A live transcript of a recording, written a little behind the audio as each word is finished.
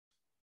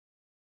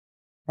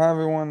Hi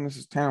everyone, this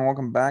is Tanner.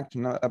 Welcome back to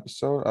another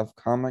episode of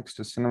Comics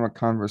to Cinema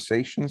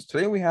Conversations.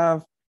 Today we have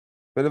a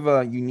bit of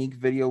a unique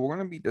video. We're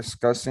going to be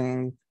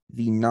discussing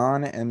the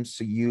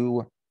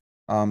non-MCU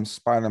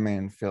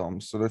Spider-Man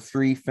films. So the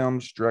three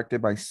films directed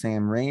by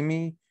Sam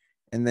Raimi,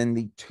 and then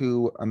the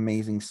two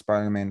amazing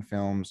Spider-Man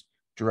films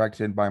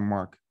directed by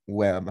Mark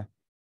Webb.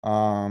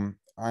 I'm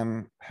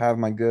have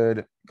my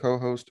good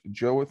co-host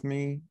Joe with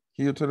me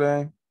here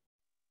today.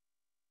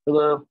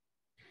 Hello.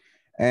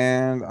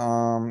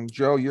 And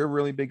Joe, you're a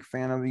really big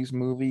fan of these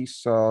movies.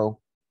 So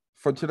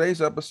for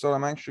today's episode,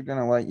 I'm actually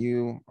gonna let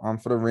you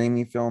for the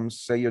Raimi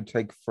films say your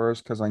take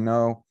first because I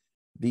know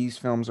these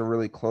films are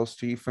really close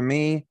to you. For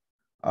me,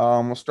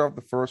 we'll start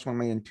with the first one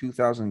made in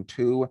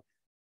 2002.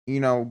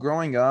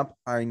 Growing up,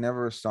 I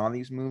never saw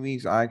these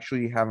movies. I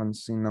actually haven't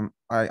seen them.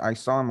 I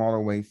saw them all the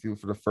way through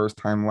for the first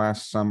time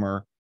last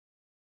summer,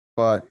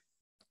 but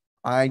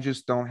I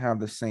just don't have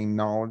the same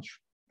knowledge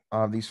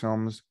of these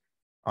films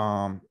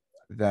um,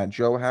 that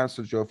Joe has.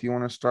 So, Joe, if you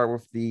want to start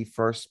with the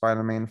first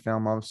Spider-Man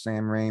film of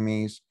Sam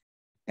Raimi's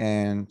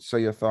and so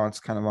your thoughts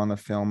kind of on the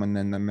film and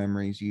then the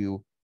memories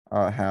you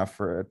have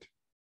for it.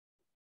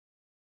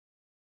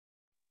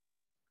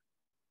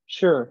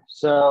 Sure.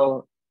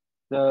 So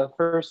the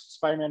first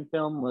Spider-Man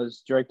film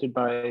was directed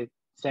by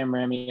Sam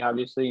Raimi,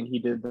 obviously, and he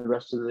did the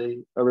rest of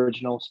the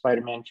original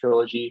Spider-Man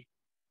trilogy,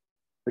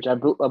 which I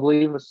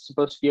believe was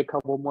supposed to be a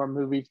couple more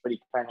movies, but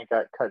he kind of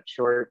got cut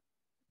short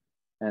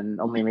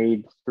and only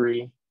made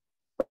three.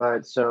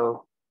 But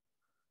so,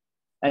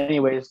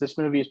 anyways, this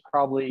movie is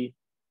probably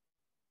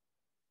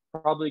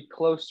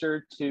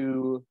closer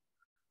to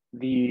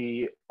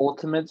the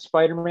Ultimate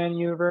Spider-Man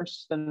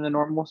universe than the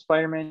normal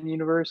Spider-Man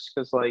universe,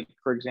 because, like,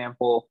 for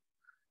example,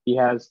 he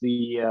has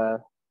the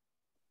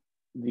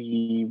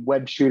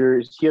web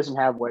shooters. He doesn't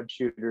have web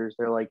shooters.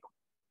 They're like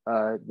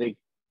they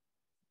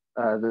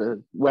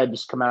the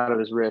webs come out of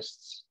his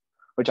wrists,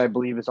 which I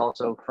believe is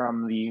also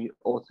from the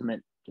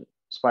Ultimate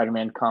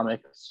Spider-Man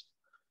comics.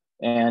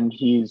 And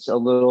he's a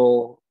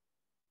little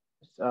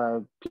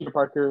Peter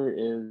Parker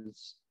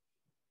is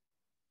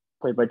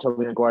played by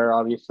Tobey Maguire,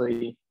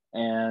 obviously,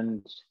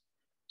 and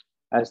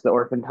as the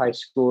orphaned high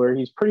schooler,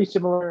 he's pretty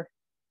similar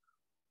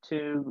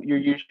to your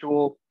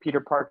usual Peter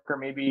Parker,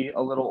 maybe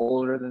a little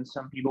older than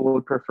some people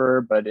would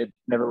prefer, but it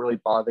never really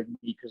bothered me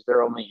because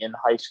they're only in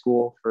high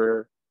school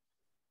for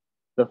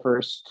the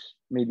first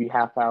maybe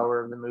half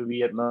hour of the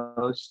movie at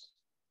most.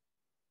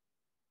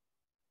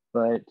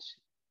 But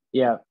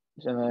yeah,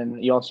 and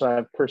then you also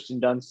have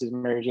Kirsten Dunst as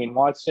Mary Jane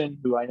Watson,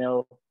 who I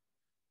know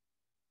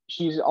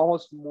she's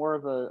almost more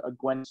of a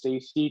Gwen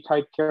Stacy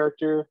type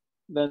character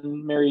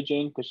than Mary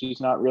Jane because she's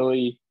not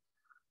really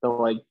the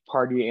like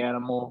party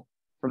animal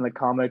from the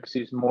comics.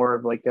 He's more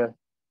of like a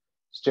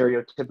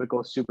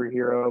stereotypical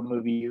superhero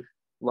movie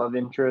love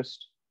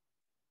interest.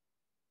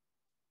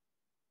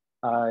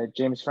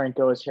 James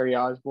Franco as Harry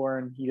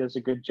Osborn. He does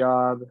a good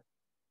job.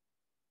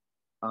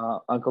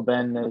 Uncle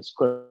Ben is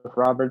Cliff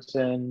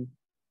Robertson.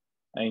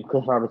 I mean,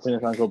 Cliff Robertson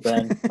is Uncle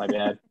Ben. My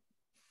bad.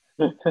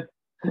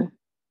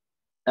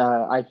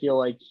 I feel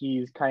like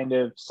he's kind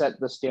of set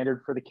the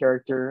standard for the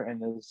character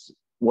and is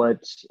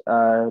what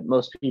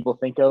most people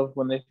think of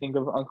when they think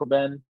of Uncle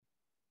Ben.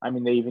 I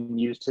mean, they even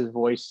used his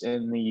voice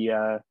in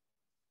the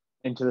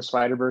Into the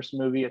Spider-Verse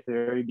movie at the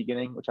very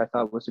beginning, which I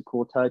thought was a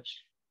cool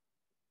touch.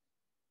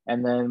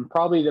 And then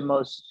probably the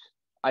most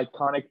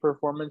iconic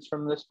performance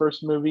from this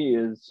first movie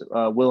is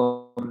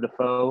Willem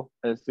Dafoe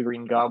as the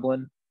Green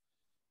Goblin,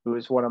 who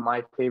is one of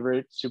my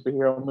favorite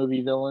superhero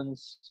movie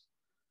villains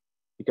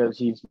because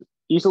he's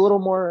a little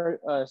more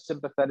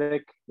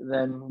sympathetic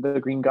than the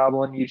Green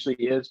Goblin usually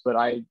is, but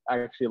I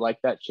actually like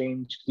that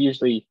change.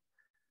 Usually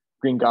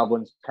Green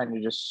Goblin's kind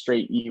of just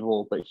straight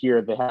evil, but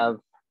here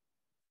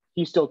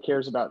he still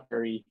cares about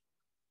Harry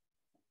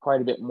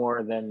quite a bit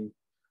more than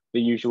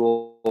the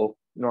usual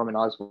Norman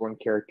Osborn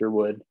character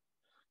would.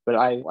 But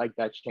I like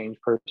that change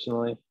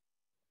personally.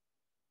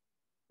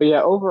 But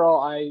yeah,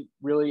 overall, I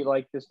really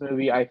like this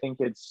movie. I think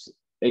it's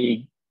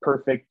a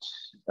perfect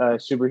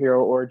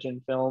superhero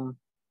origin film.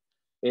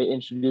 It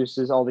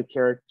introduces all the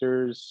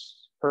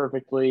characters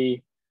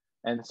perfectly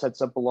and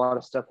sets up a lot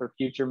of stuff for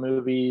future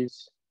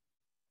movies.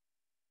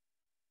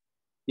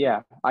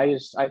 Yeah, I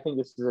think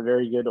this is a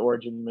very good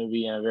origin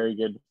movie and a very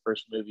good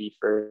first movie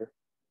for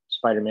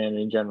Spider-Man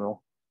in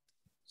general.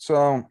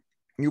 So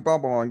you brought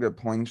up a lot of good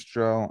points,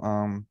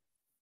 Joe.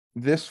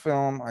 This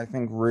film, I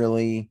think,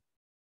 really,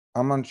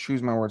 I'm gonna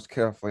choose my words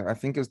carefully. I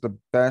think is the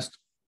best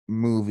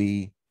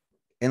movie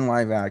in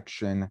live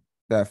action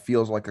that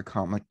feels like a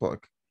comic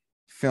book.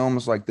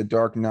 Films like The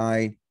Dark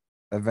Knight,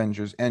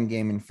 Avengers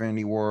Endgame,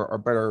 Infinity War are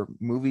better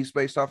movies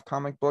based off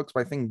comic books,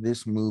 but I think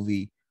this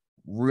movie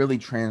really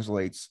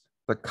translates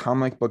the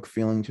comic book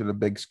feeling to the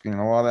big screen.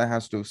 A lot of that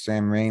has to do with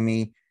Sam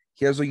Raimi.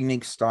 He has a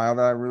unique style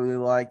that I really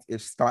like.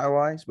 It's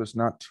stylized, but it's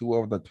not too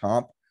over the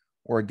top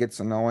or it gets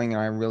annoying.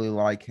 And I really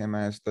like him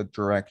as the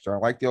director. I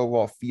like the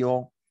overall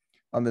feel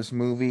of this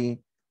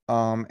movie.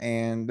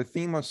 And the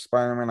theme of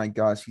Spider-Man, I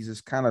guess, he's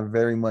this kind of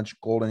very much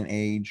golden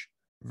age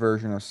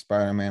version of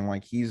Spider-Man.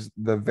 Like he's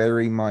the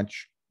very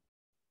much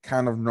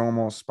kind of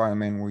normal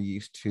Spider-Man we're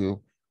used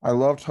to. I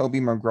love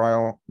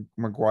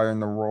Maguire in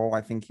the role.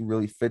 I think he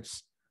really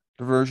fits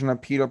the version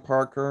of Peter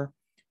Parker.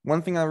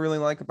 One thing I really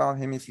like about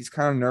him is he's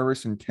kind of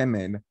nervous and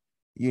timid.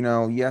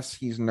 Yes,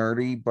 he's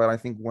nerdy, but I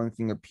think one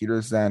thing of Peter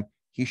is that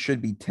he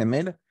should be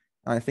timid.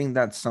 I think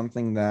that's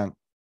something that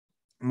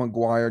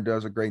Maguire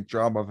does a great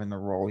job of in the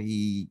role.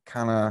 He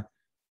kind of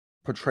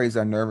portrays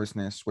that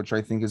nervousness, which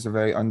I think is a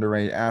very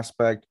underrated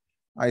aspect.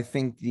 I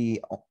think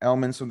the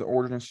elements of the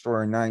origin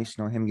story are nice.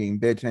 Him getting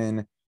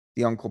bitten,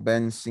 the Uncle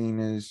Ben scene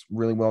is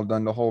really well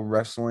done. The whole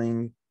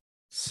wrestling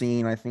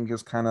scene, I think,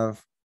 is kind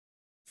of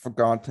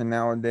forgotten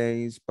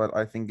nowadays, but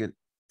I think it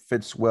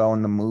fits well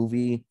in the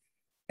movie.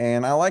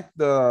 And I like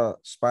the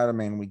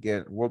Spider-Man we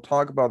get. We'll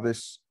talk about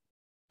this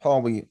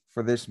probably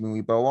for this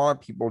movie, but a lot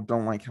of people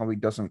don't like how he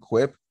doesn't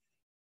quip.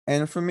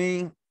 And for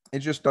me, it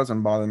just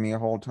doesn't bother me a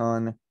whole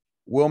ton.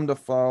 Willem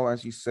Dafoe,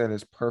 as you said,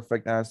 is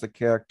perfect as the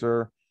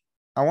character.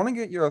 I want to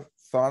get your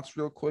thoughts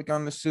real quick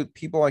on the suit.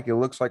 People like it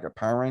looks like a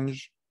Power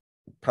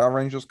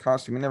Rangers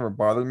costume. It never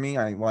bothered me.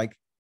 I like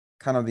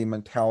kind of the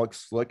metallic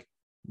slick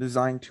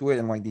design to it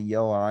and like the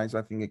yellow eyes.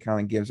 I think it kind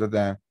of gives it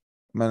that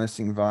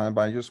menacing vibe.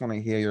 But I just want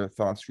to hear your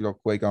thoughts real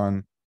quick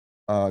on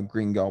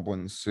Green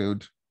Goblin's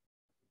suit.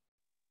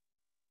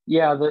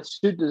 Yeah, the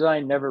suit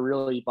design never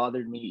really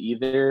bothered me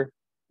either.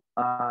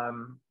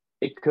 Um,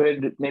 it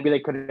could maybe they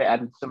could have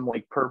added some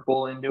like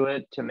purple into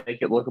it to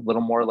make it look a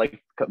little more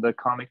like the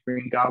comic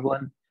Green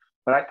Goblin,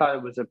 but I thought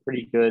it was a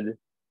pretty good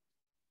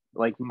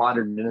like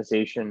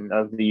modernization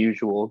of the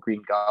usual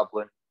Green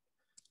Goblin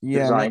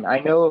Yeah, design. I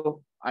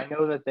know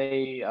that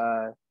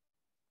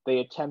they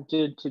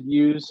attempted to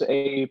use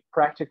a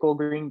practical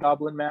Green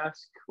Goblin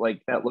mask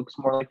like that looks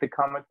more like the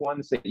comic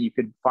ones that you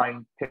could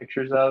find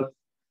pictures of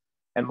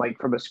and like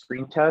from a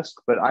screen test,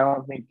 but I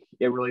don't think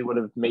it really would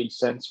have made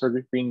sense for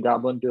the Green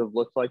Goblin to have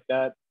looked like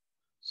that.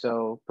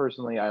 So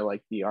personally, I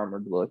like the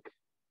armored look.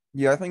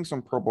 yeah, I think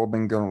some purple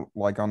been going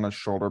like on the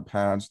shoulder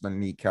pads, the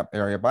kneecap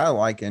area, but I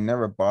like it. It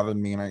never bothered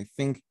me, and I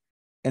think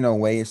in a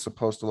way it's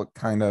supposed to look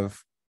kind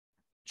of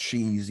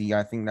cheesy.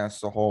 I think that's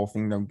the whole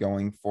thing they're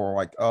going for.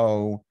 Like,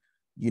 oh,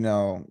 you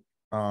know,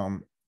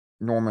 um,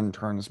 Norman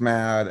turns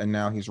mad and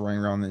now he's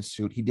running around in this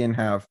suit. He didn't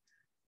have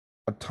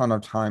a ton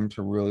of time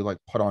to really like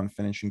put on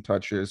finishing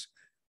touches.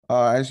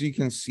 As you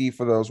can see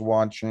for those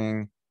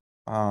watching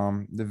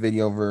the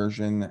video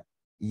version,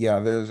 yeah,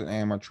 there's an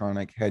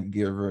animatronic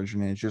headgear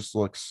version, and it just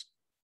looks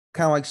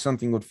kind of like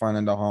something you would find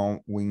in the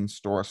Halloween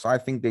store. So I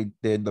think they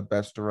did the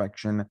best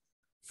direction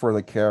for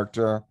the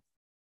character.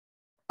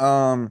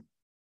 Um,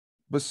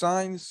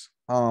 Besides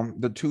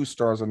the two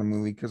stars of the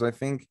movie, because I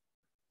think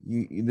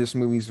this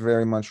movie's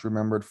very much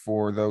remembered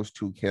for those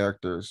two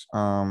characters.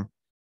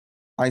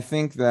 I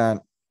think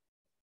that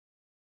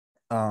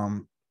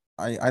um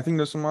I think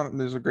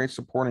there's a great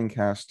supporting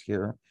cast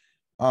here.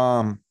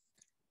 Um,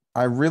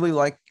 I really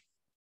like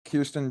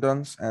Kirsten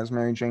Dunst as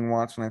Mary Jane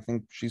Watson. I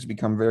think she's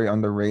become very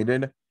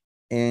underrated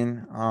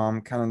in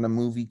kind of the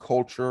movie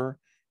culture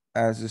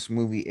as this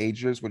movie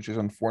ages, which is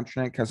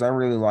unfortunate because I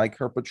really like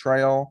her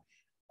portrayal.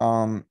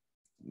 Um,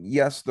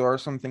 yes, there are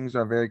some things that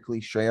are very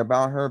cliche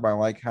about her, but I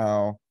like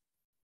how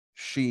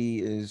she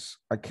is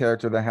a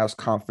character that has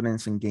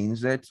confidence and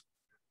gains it.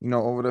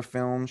 Over the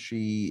film,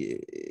 she,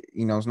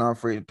 is not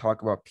afraid to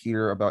talk about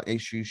Peter, about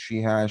issues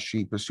she has.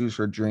 She pursues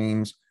her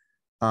dreams.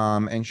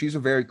 And she's a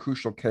very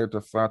crucial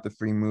character throughout the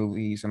three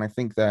movies. And I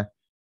think that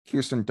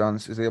Kirsten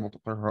Dunst is able to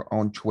put her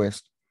own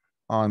twist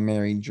on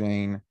Mary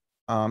Jane.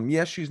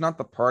 Yes, she's not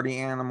the party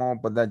animal,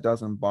 but that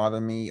doesn't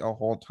bother me a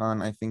whole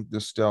ton. I think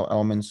there's still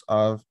elements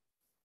of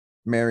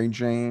Mary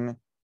Jane.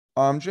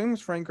 James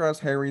Franco as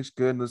Harry's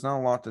good. There's not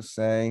a lot to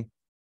say.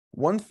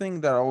 One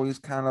thing that always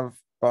kind of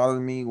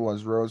bothered me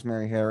was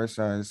Rosemary Harris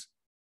as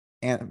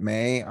Aunt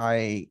May.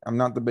 I'm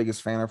not the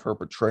biggest fan of her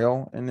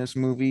portrayal in this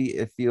movie.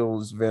 It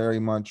feels very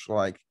much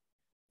like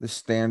the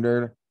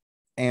standard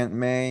Aunt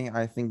May.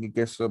 I think it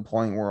gets to a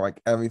point where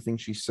like everything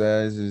she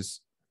says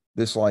is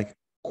this like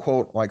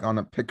quote like on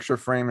a picture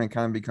frame, and it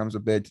kind of becomes a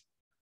bit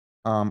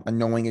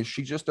annoying. Is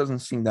she just doesn't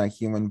seem that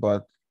human,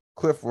 but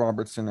Cliff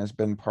Robertson as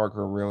Ben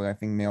Parker really, I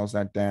think, nails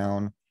that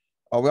down.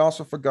 We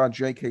also forgot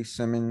J.K.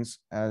 Simmons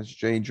as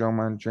J.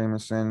 Jonah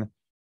Jameson.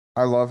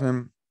 I love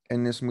him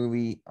in this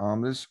movie.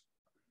 This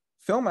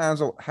film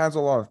has a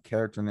lot of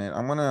character in it.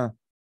 I'm gonna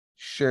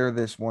share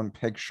this one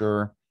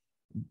picture,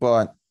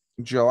 but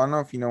Joe, I don't know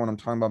if you know what I'm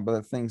talking about, but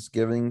the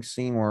Thanksgiving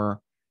scene where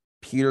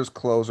Peter's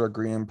clothes are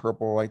green and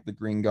purple like the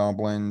Green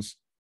Goblins,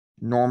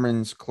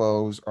 Norman's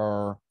clothes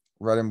are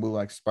red and blue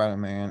like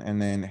Spider-Man,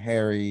 and then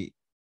Harry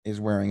is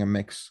wearing a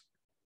mix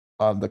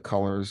of the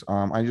colors.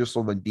 I just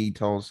saw the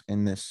details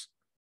in this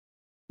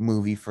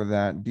movie for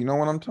that. Do you know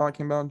what I'm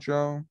talking about,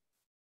 Joe?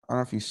 I don't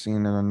know if you've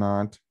seen it or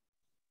not.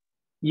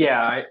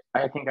 Yeah,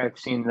 I think I've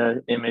seen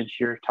the image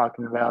you're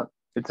talking about.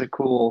 It's a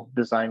cool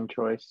design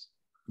choice.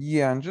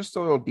 Yeah, and just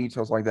the little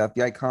details like that.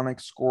 The iconic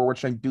score,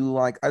 which I do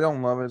like. I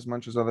don't love it as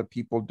much as other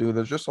people do.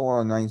 There's just a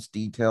lot of nice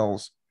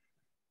details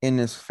in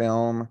this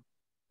film.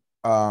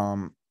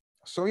 Um,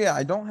 so yeah,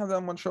 I don't have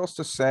that much else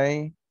to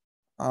say.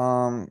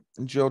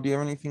 Joe, do you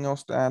have anything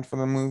else to add for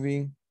the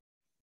movie?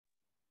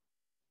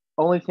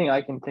 Only thing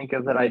I can think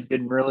of that I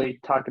didn't really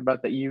talk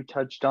about that you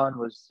touched on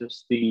was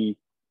just the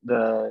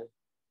the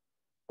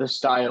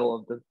style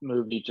of the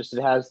movie. Just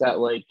it has that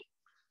like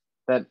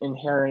that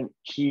inherent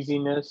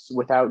cheesiness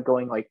without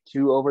going like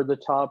too over the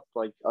top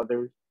like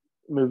other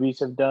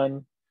movies have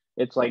done.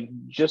 It's like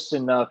just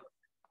enough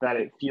that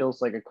it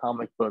feels like a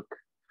comic book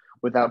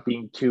without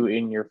being too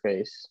in your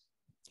face.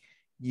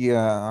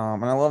 Yeah,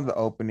 and I love the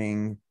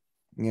opening,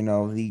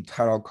 the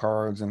title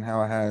cards and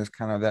how it has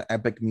kind of that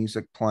epic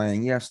music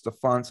playing. Yes, the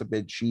font's a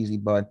bit cheesy,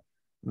 but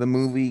the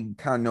movie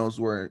kind of knows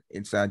where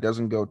it's at. It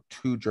doesn't go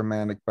too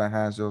dramatic, but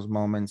has those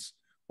moments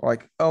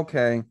like,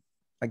 okay,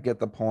 I get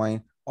the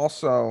point.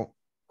 Also,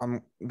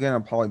 I'm gonna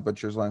probably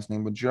butcher his last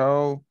name, but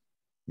Joe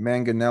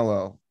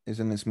Manganiello is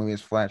in this movie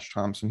as Flash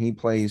Thompson. He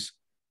plays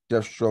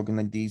Deathstroke in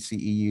the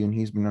DCEU, and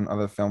he's been in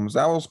other films.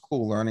 That was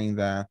cool learning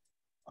that.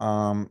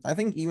 I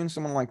think even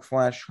someone like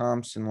Flash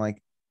Thompson,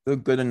 like they're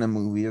good in the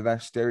movie. They're that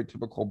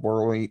stereotypical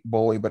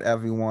bully, but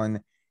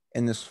everyone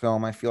in this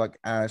film, I feel like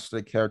adds to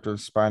the character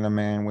of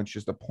Spider-Man, which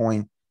is the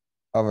point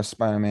of a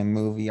Spider-Man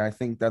movie. I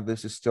think that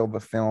this is still the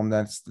film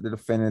that's the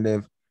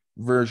definitive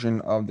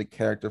version of the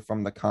character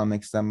from the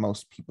comics that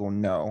most people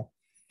know.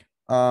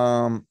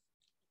 Um,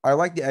 I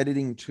like the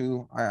editing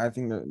too. I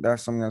think that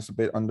that's something that's a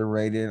bit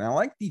underrated. And I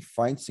like the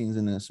fight scenes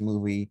in this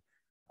movie.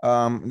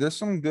 There's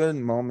some good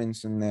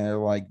moments in there,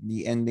 like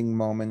the ending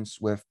moments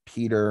with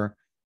Peter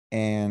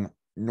and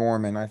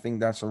Norman. I think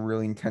that's a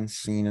really intense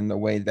scene, and the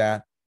way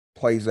that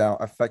plays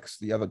out affects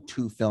the other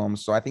two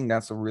films. So I think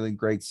that's a really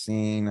great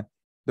scene.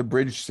 The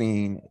bridge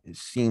scene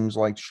seems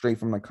like straight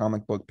from the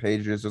comic book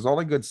pages. There's all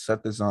the good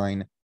set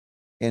design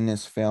in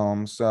this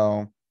film.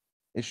 So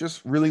it's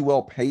just really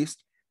well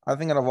paced. I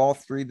think out of all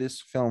three,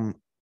 this film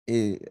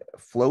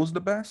flows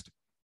the best.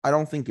 I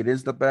don't think it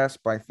is the best,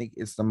 but I think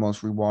it's the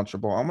most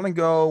rewatchable. I'm gonna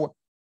go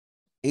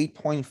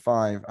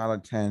 8.5 out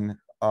of 10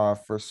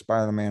 for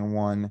Spider-Man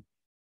 1.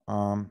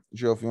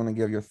 Joe, if you want to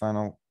give your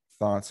final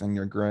thoughts and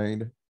your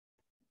grade.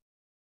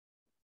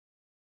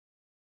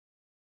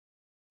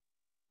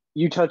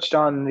 You touched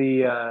on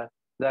the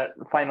that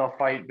final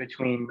fight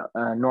between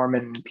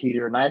Norman and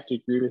Peter, and I have to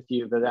agree with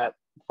you that that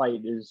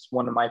fight is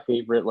one of my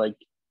favorite like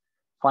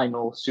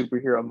final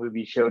superhero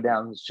movie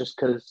showdowns, just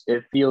because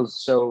it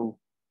feels so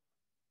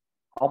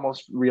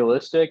almost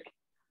realistic.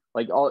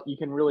 Like all you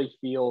can really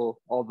feel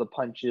all the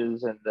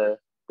punches and the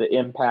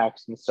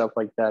impacts and stuff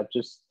like that.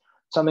 Just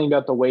something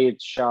about the way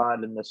it's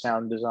shot and the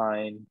sound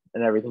design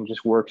and everything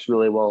just works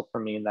really well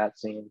for me in that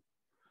scene.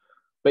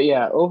 But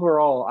yeah,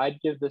 overall, I'd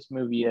give this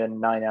movie a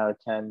 9 out of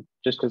 10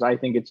 just because I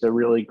think it's a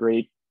really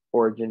great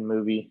origin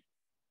movie.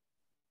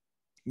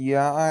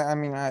 Yeah, I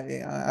mean,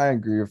 I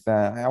agree with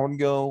that. I would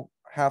go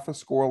half a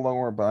score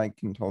lower, but I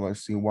can totally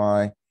see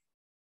why.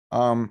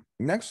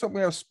 Next up,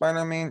 we have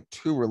Spider-Man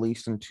 2,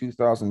 released in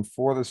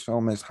 2004. This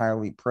film is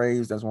highly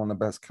praised as one of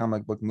the best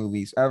comic book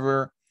movies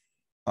ever.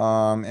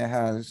 It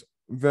has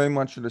very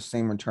much of the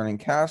same returning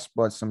cast,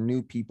 but some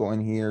new people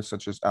in here,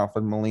 such as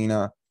Alfred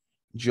Molina.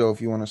 Joe,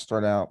 if you want to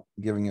start out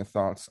giving your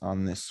thoughts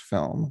on this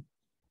film.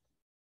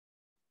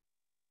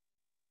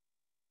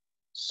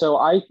 So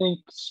I think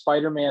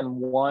Spider-Man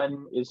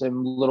 1 is a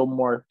little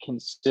more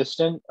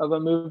consistent of a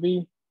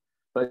movie,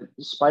 but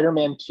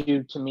Spider-Man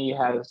 2 to me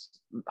has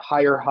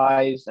higher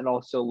highs and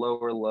also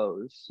lower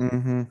lows.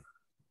 Mm-hmm.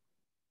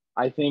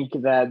 I think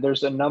that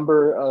there's a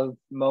number of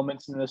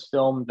moments in this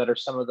film that are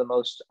some of the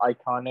most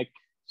iconic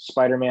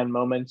Spider-Man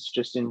moments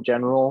just in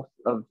general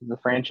of the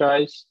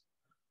franchise.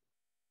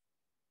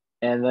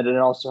 And that it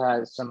also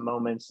has some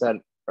moments that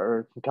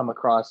are can come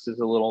across as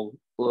a little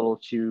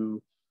too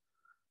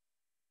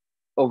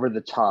over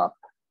the top.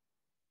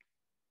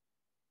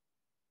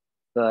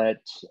 But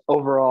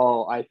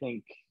overall, I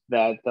think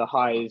that the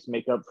highs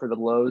make up for the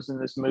lows in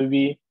this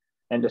movie.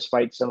 And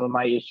despite some of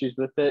my issues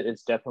with it,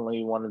 it's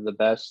definitely one of the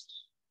best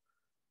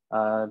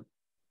uh,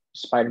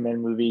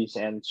 Spider-Man movies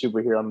and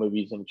superhero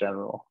movies in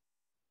general.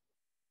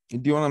 Do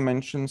you want to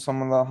mention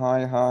some of the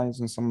high highs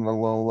and some of the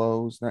low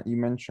lows that you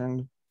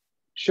mentioned?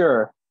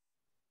 Sure.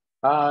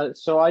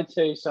 So I'd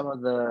say some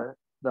of the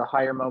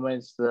higher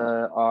moments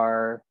the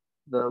are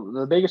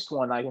the biggest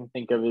one I can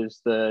think of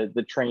is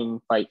the train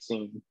fight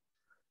scene.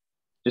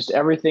 Just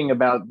everything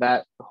about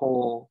that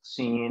whole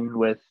scene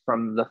with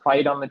from the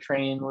fight on the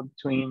train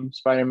between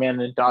Spider-Man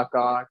and Doc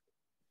Ock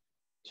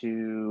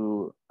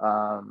to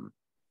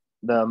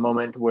the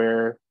moment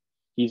where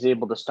he's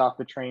able to stop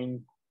the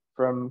train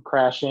from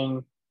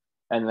crashing,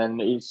 and then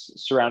he's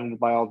surrounded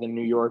by all the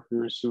New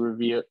Yorkers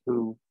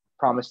who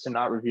promise to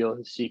not reveal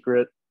his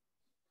secret.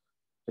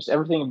 Just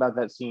everything about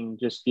that scene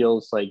just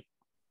feels like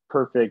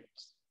perfect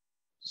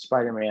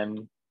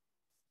Spider-Man.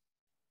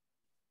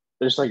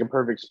 There's like a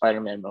perfect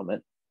Spider-Man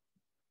moment.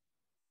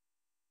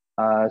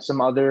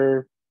 Some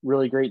other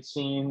really great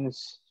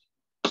scenes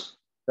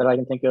that I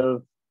can think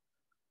of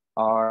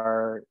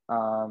are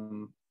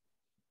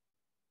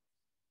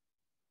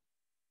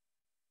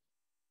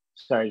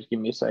sorry, just give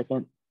me a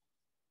second.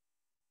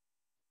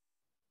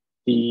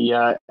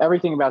 The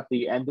everything about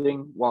the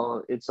ending,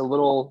 while it's a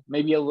little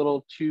maybe a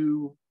little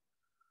too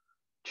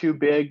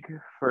big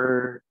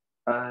for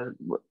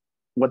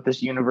what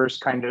this universe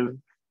kind of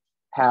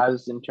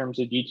has in terms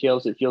of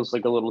details, it feels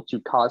like a little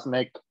too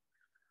cosmic.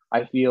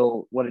 I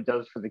feel what it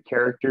does for the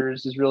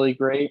characters is really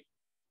great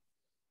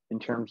in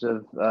terms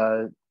of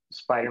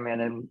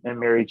Spider-Man and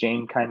Mary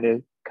Jane kind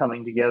of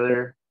coming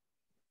together,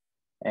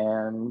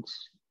 and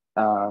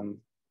um,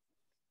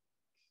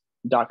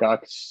 Doc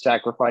Ock's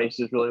sacrifice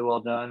is really well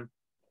done,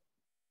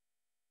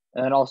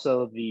 and then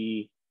also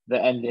the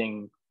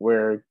ending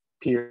where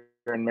Peter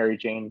and Mary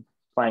Jane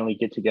finally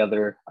get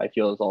together, I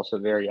feel is also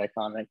very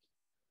iconic.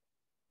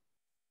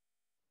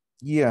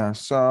 Yeah,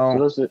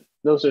 So so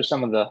those are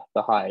some of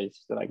the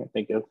highs that I can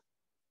think of.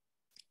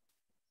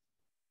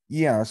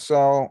 yeah,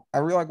 so I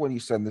really like what you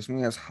said. This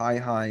movie has high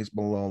highs,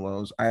 below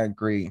lows. I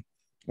agree.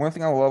 One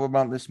thing I love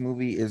about this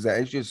movie is that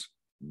it just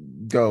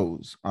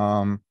goes.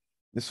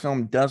 This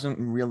film doesn't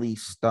really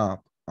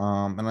stop.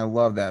 And I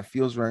love that. It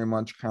feels very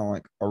much kind of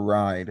like a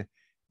ride.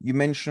 You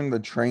mentioned the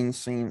train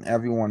scene.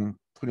 Everyone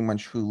pretty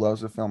much who loves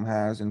the film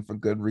has, and for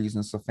good reason.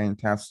 It's a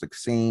fantastic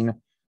scene.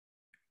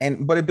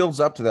 And but it builds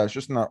up to that. It's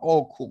just not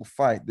oh cool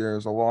fight.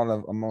 There's a lot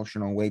of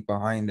emotional weight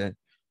behind it.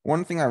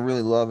 One thing I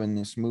really love in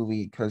this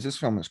movie, because this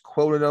film is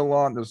quoted a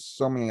lot, there's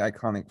so many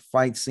iconic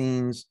fight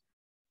scenes.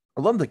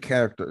 I love the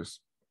characters.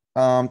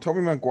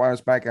 Tobey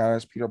Maguire's back at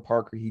us, Peter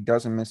Parker. He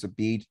doesn't miss a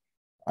beat.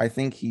 I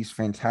think he's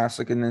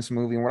fantastic in this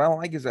movie. And what I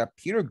like is that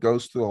Peter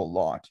goes through a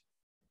lot.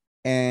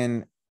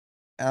 And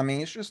I mean,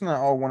 it's just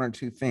not all one or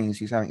two things.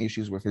 He's having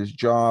issues with his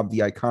job, the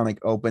iconic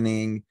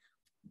opening,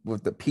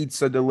 with the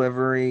pizza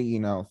delivery,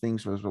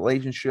 things with his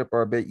relationship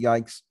are a bit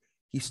yikes.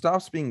 He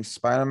stops being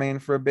Spider-Man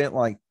for a bit.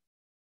 Like,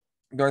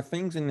 there are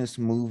things in this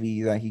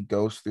movie that he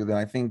goes through that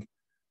I think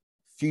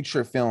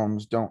future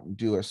films don't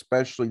do,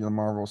 especially the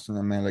Marvel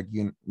Cinematic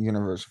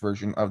Universe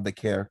version of the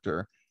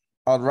character.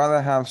 I'd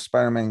rather have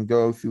Spider-Man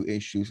go through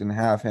issues and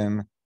have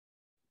him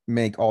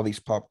make all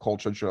these pop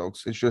culture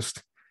jokes. It's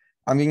just,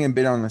 I'm getting a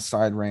bit on the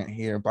side rant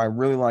here, but I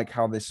really like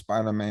how this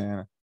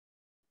Spider-Man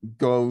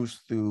goes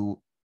through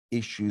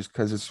issues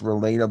because it's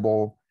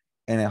relatable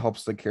and it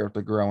helps the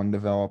character grow and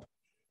develop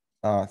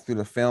through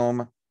the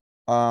film.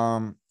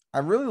 I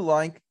really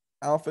like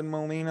Alfred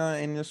Molina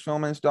in this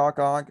film as Doc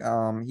Ock.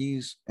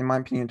 He's, in my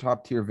opinion,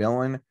 top tier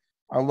villain.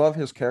 I love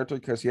his character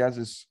because he has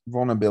this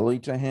vulnerability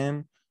to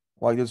him.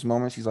 Like there's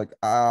moments he's like,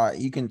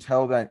 you can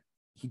tell that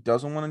he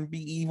doesn't want to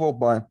be evil,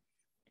 but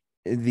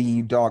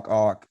the Doc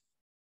Ock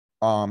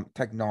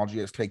technology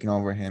has taken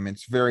over him.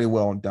 It's very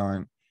well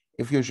done.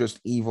 If he was just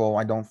evil,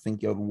 I don't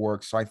think it would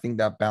work. So I think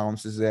that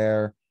balance is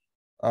there.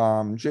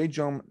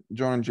 Jonah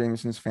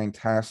Jameson's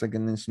fantastic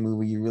in this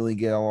movie. You really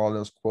get a lot of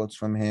those quotes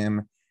from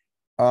him.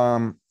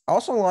 I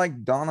also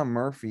like Donna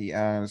Murphy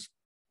as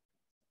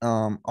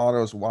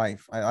Otto's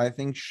wife. I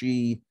think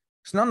she's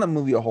not in the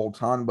movie a whole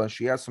ton, but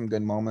she has some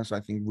good moments.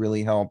 I think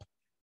really help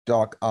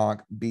Doc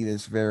Ock be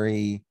this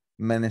very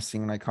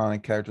menacing and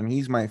iconic character. And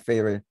he's my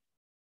favorite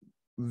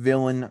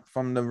villain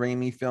from the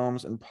Raimi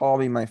films, and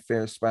probably my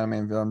favorite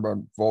Spider-Man villain, but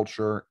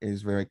Vulture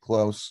is very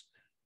close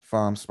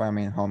from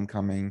Spider-Man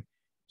Homecoming.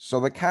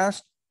 So the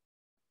cast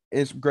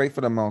is great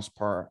for the most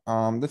part.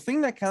 The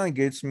thing that kind of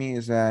gets me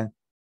is that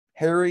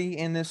Harry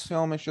in this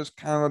film is just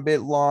kind of a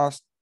bit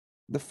lost.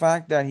 The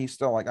fact that he's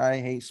still like,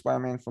 I hate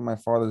Spider-Man for my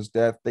father's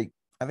death.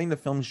 I think the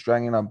film's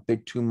dragging a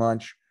bit too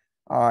much.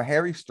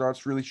 Harry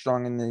starts really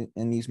strong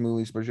in these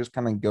movies, but just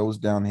kind of goes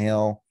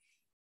downhill.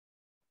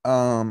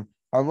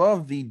 I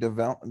love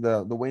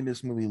the way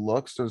this movie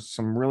looks. There's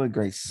some really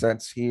great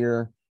sets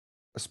here,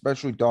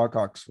 especially Doc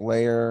Ock's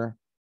lair.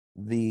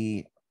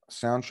 The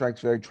soundtrack's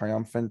very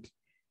triumphant,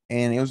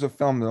 and it was a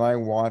film that I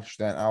watched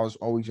that I was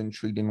always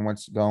intrigued in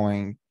what's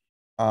going.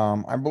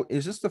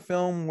 Is this the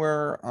film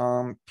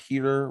where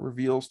Peter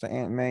reveals to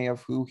Aunt May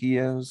of who he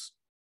is?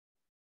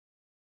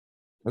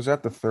 Was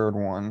that the third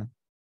one?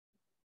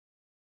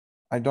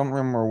 I don't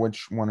remember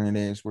which one it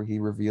is where he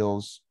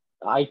reveals.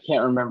 I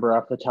can't remember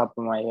off the top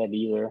of my head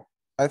either.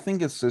 I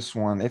think it's this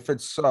one. If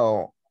it's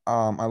so,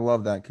 I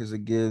love that because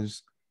it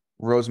gives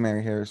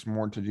Rosemary Harris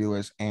more to do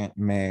as Aunt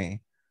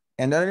May.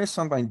 And that is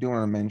something I do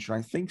want to mention.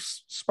 I think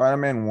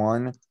Spider-Man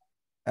 1,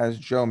 as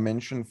Joe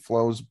mentioned,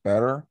 flows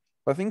better.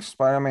 But I think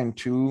Spider-Man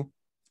 2,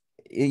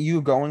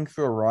 you going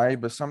through a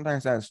ride, but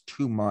sometimes that's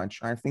too much.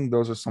 I think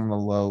those are some of the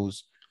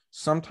lows.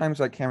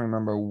 Sometimes I can't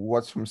remember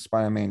what's from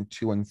Spider-Man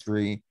 2 and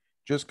 3,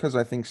 just because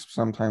I think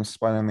sometimes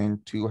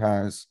Spider-Man 2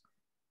 has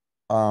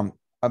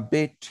a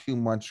bit too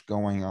much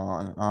going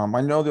on.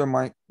 I know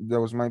might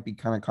be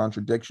kind of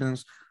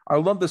contradictions. I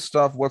love the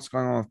stuff, what's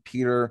going on with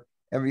Peter,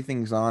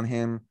 everything's on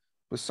him,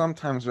 but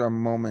sometimes there are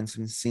moments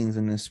and scenes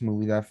in this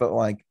movie that I felt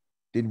like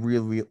did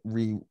we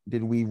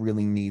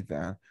really need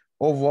that?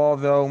 Overall,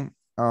 though,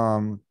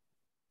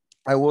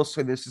 I will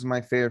say this is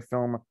my favorite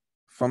film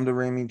from the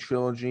Raimi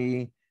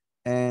trilogy,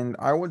 and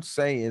I would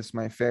say it's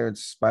my favorite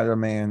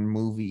Spider-Man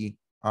movie.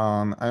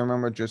 I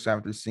remember just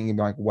after seeing it,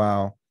 like,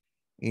 wow,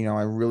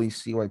 I really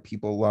see why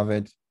people love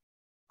it.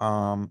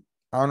 I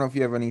don't know if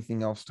you have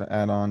anything else to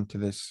add on to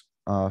this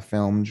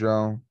film,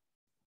 Joe?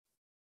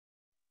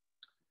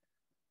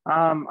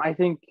 I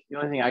think the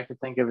only thing I could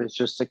think of is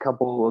just a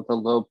couple of the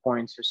low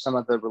points or some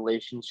of the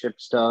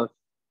relationship stuff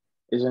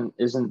isn't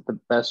the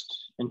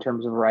best in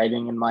terms of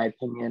writing, in my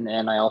opinion.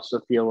 And I also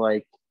feel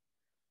like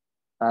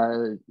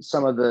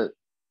some of the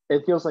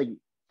it feels like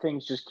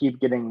things just keep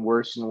getting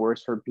worse and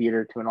worse for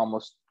Peter to an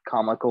almost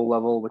comical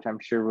level, which I'm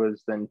sure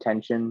was the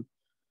intention,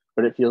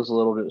 but it feels a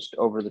little bit just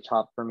over the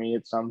top for me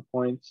at some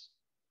points.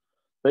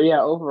 But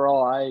yeah,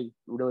 overall, I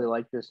really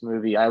like this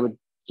movie. I would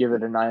give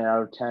it a 9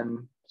 out of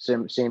 10,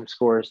 same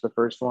score as the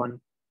first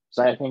one.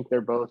 So I think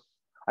they're both.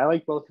 I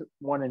like both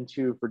one and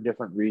two for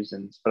different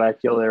reasons, but I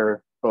feel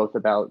they're both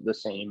about the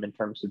same in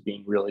terms of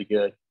being really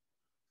good.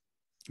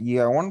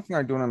 Yeah, one thing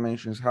I do want to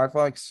mention is how I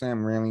feel like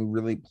Sam Raimi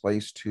really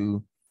plays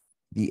to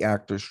the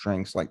actor's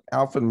strengths. Like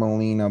Alfred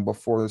Molina,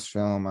 before this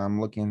film, I'm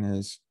looking at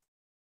his,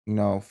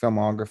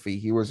 filmography.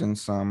 He was in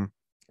some,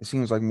 it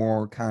seems like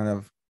more kind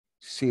of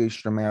serious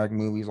dramatic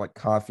movies like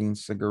Coffee and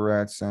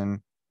Cigarettes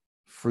and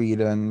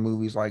Frida and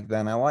movies like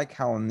that. And I like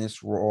how in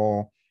this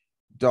role,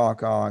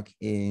 Doc Ock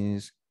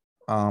is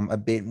a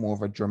bit more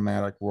of a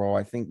dramatic role.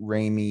 I think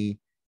Raimi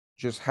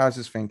just has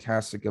this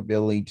fantastic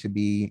ability to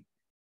be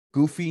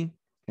goofy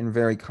and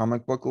very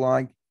comic book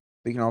like,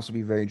 but he can also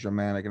be very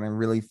dramatic. And I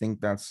really think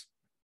that's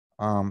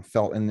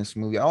felt in this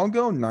movie. I'll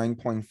go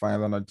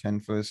 9.5 out of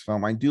 10 for this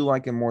film. I do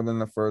like it more than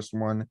the first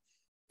one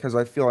because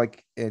I feel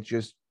like it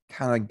just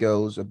kind of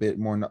goes a bit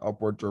more in the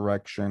upward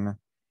direction.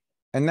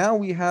 And now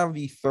we have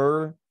the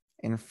third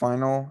and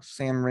final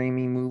Sam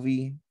Raimi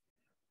movie.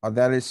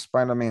 That is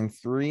Spider-Man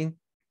 3.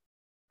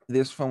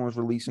 This film was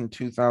released in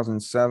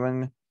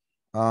 2007.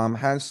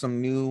 Has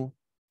some new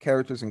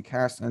characters and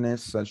cast in it,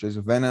 such as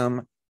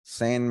Venom,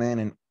 Sandman,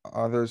 and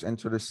others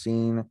enter the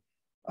scene.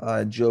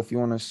 Joe, if you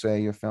want to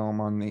say your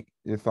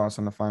thoughts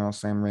on the final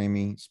Sam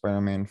Raimi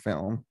Spider-Man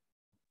film.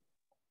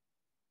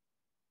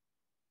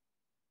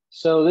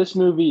 So this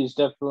movie is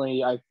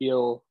definitely, I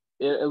feel,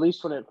 at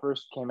least when it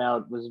first came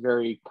out, was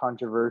very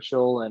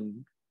controversial,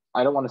 and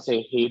I don't want to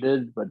say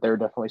hated, but there are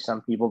definitely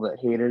some people that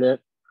hated it.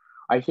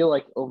 I feel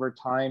like over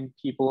time,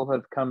 people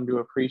have come to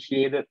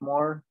appreciate it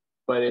more,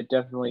 but it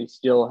definitely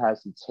still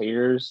has its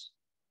haters.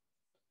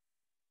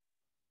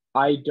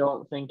 I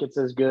don't think it's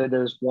as good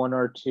as one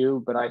or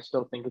two, but I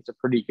still think it's a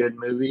pretty good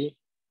movie.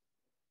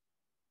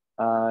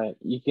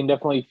 You can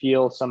definitely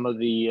feel some of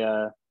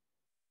the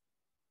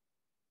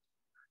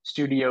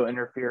studio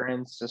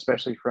interference,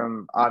 especially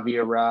from Avi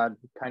Arad,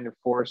 who kind of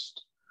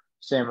forced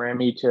Sam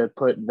Raimi to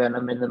put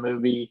Venom in the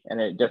movie,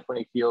 and it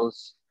definitely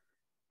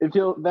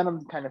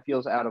Venom kind of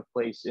feels out of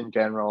place in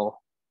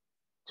general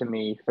to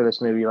me for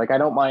this movie. Like I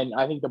don't mind.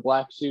 I think the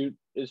black suit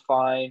is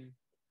fine,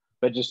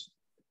 but just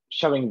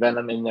shoving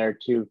Venom in there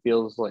too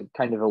feels like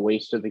kind of a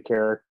waste of the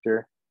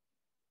character.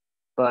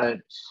 But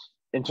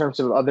in terms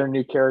of other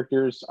new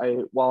characters,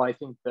 while I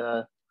think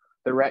the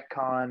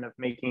retcon of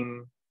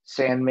making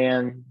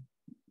Sandman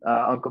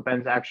Uncle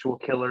Ben's actual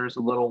killer is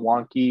a little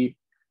wonky.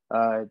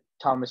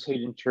 Thomas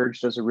Hayden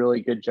Church does a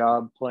really good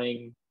job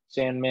playing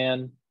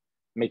Sandman,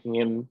 making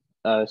him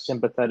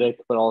sympathetic,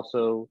 but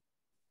also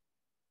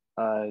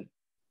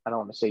I don't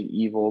want to say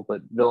evil,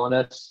 but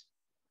villainous.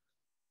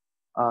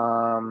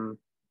 Um,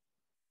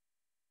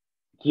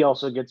 he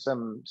also gets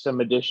some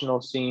additional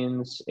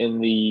scenes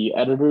in the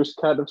editor's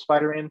cut of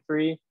Spider-Man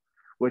 3,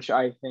 which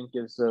I think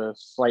is a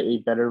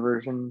slightly better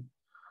version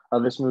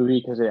of this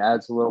movie because it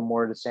adds a little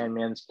more to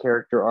Sandman's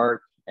character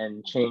arc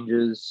and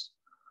changes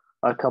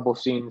a couple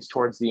scenes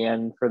towards the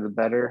end for the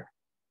better.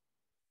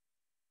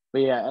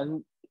 But yeah,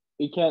 and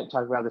you can't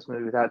talk about this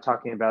movie without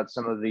talking about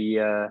some of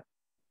the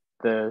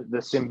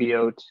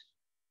symbiote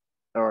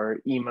or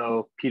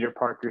emo Peter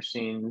Parker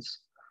scenes,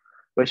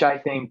 which I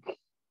think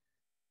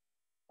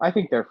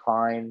they're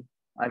fine.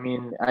 I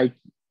mean,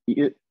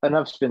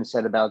 enough's been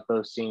said about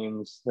those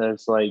scenes.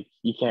 There's like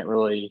you can't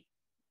really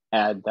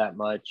add that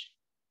much.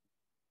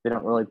 They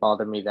don't really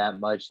bother me that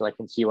much, so I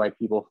can see why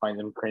people find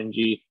them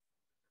cringy.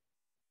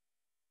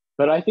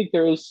 But I think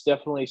there is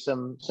definitely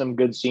some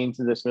good scenes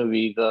in this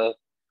movie. The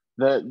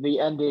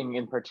ending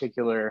in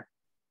particular.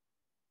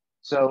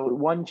 So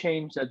one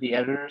change that the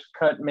editor's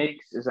cut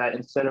makes is that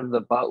instead of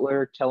the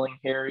butler telling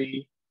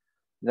Harry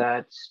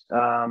that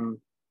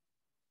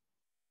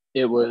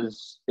it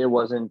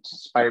wasn't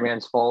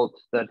Spider-Man's fault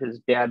that his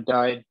dad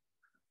died,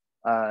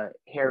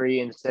 Harry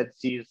instead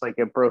sees like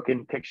a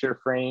broken picture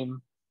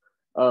frame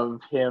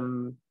of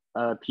him,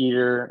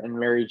 Peter, and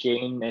Mary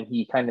Jane, and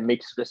he kind of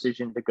makes a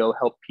decision to go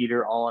help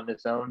Peter all on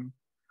his own,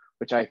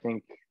 which I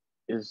think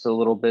is a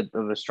little bit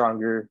of a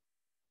stronger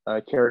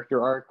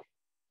character arc.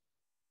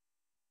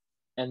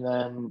 And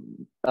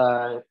then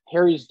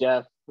Harry's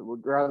death,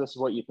 regardless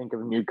of what you think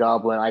of New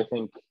Goblin, I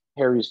think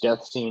Harry's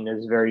death scene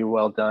is very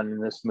well done in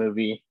this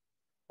movie,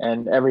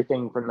 and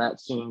everything from that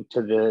scene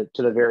to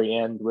the very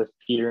end with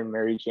Peter and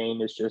Mary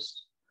Jane is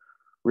just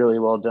really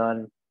well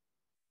done.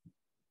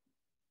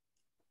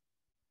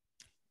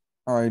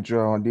 All right,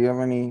 Joe, do you have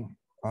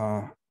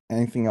uh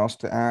anything else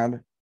to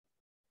add?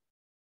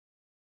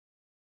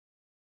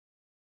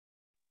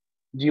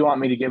 Do you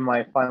want me to give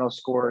my final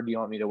score, or do you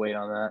want me to wait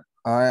on that?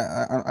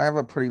 I have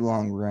a pretty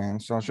long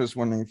rant, so I was just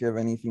wondering if you have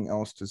anything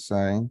else to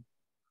say.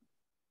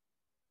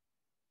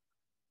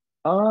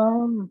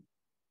 Um,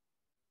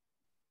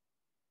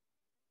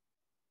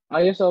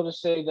 I guess I'll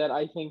just say that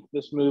I think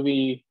this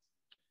movie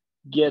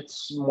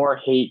gets more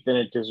hate than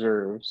it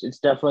deserves. It's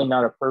definitely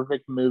not a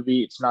perfect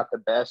movie. It's not the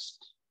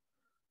best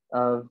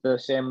of the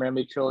Sam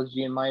Raimi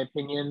trilogy, in my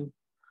opinion.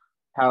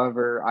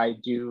 However, I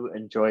do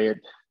enjoy it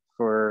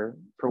for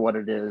what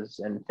it is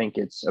and think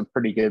it's a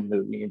pretty good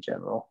movie in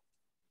general.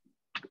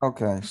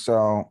 Okay,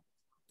 so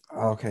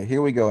okay,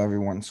 here we go,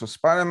 everyone. So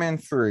Spider-Man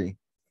 3,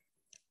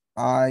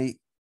 I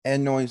it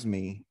annoys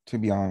me, to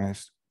be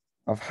honest,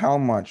 of how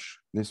much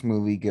this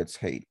movie gets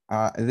hate.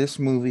 This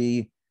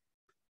movie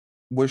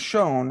was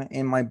shown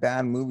in my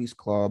bad movies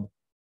club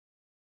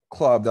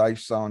that I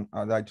saw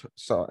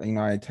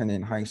I attended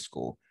in high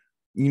school.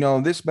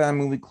 This bad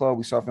movie club,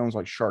 we saw films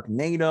like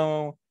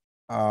Sharknado,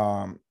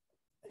 um,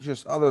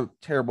 just other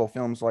terrible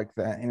films like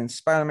that. And then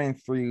Spider-Man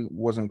 3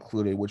 was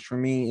included, which for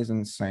me is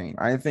insane.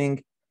 I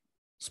think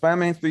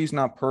Spider-Man 3 is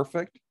not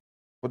perfect,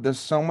 but there's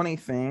so many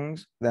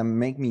things that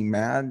make me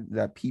mad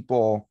that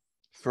people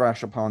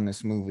thrash upon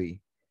this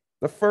movie.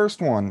 The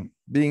first one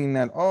being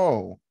that,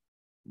 oh,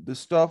 the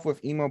stuff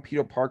with emo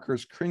Peter Parker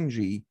is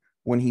cringy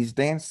when he's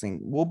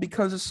dancing. Well,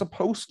 because it's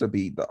supposed to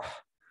be.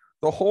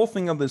 The whole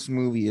thing of this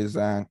movie is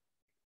that,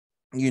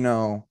 you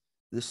know,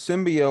 the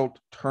symbiote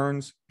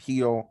turns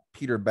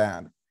Peter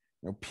bad.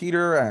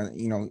 Peter,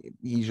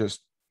 he's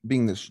just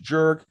being this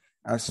jerk.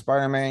 As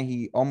Spider-Man,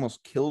 he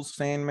almost kills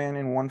Sandman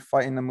in one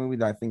fight in the movie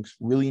that I think is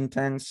really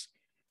intense.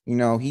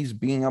 He's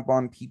beating up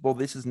on people.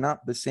 This is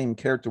not the same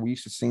character we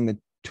used to seeing the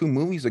 2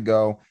 movies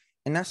ago.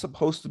 And that's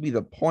supposed to be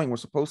the point. We're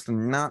supposed to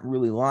not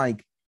really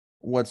like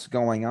what's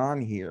going on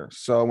here.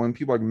 So when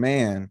people are like,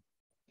 man,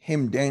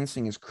 him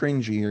dancing is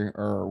cringy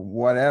or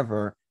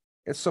whatever,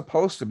 it's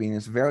supposed to be, and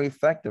it's very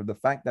effective. The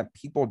fact that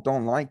people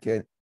don't like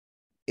it,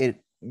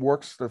 it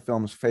works the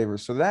film's favor.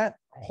 So that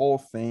whole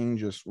thing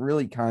just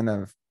really kind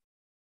of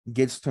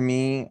gets to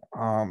me.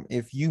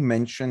 If you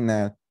mention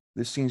that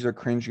the scenes are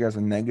cringy as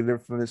a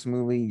negative for this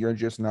movie, you're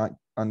just not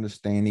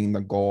understanding the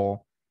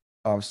goal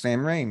of Sam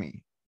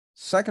Raimi.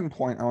 Second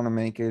point I want to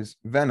make is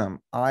Venom.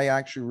 I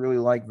actually really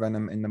like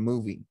Venom in the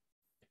movie.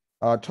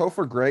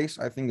 Topher Grace,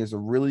 I think, is a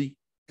really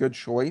good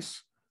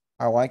choice.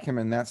 I like him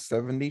in that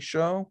 70s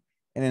show.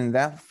 And in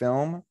that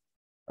film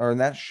or in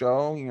that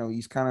show,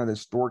 he's kind of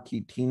this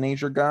dorky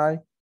teenager guy,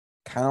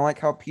 kind of like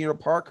how Peter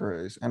Parker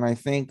is. And I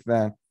think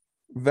that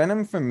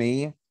Venom for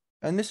me,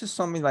 and this is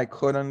something that I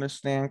could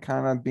understand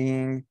kind of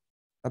being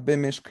a bit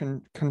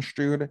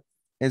misconstrued,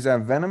 is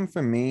that Venom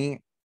for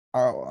me,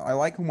 I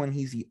like him when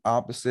he's the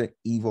opposite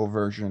evil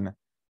version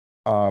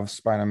of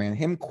Spider-Man.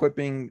 Him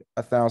quipping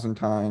 1,000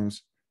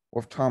 times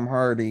with Tom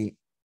Hardy,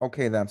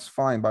 okay, that's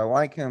fine. But I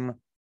like him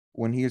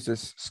when he's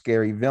this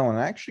scary villain.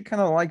 I actually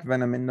kind of like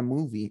Venom in the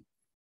movie.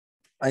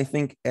 I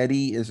think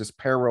Eddie is this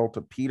parallel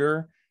to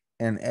Peter,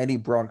 and Eddie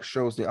Brock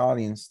shows the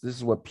audience this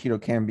is what Peter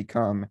can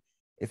become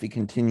if he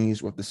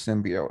continues with the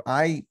symbiote.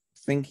 I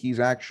think he's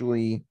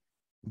actually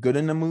good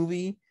in the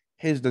movie.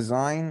 His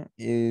design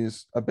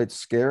is a bit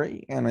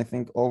scary, and I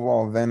think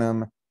overall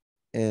Venom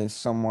is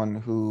someone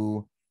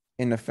who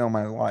in the film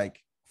I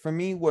like. For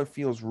me, what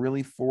feels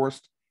really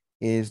forced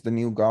is the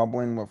new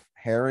Goblin with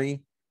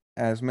Harry.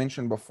 As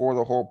mentioned before,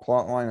 the whole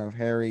plot line of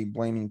Harry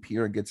blaming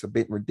Peter gets a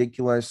bit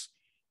ridiculous,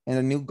 and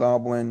the new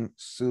Goblin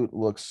suit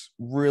looks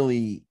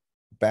really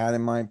bad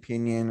in my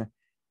opinion.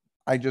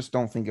 I just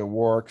don't think it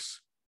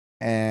works,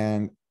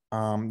 and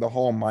the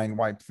whole mind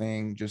wipe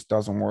thing just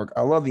doesn't work.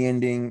 I love the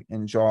ending,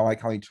 and Joe, I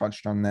like how he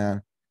touched on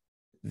that.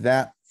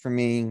 That for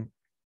me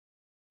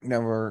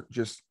never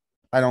just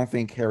I don't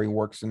think Harry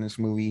works in this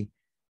movie.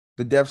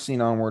 The death scene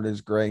onward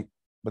is great,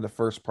 but the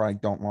first part I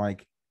don't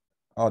like.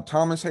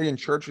 Thomas Hayden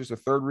Church is the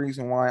third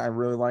reason why I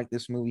really like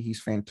this movie.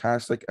 He's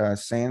fantastic.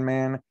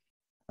 Sandman.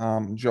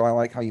 Joe, I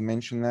like how you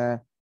mentioned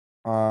that.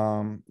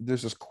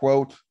 There's this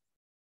quote,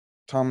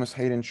 Thomas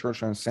Hayden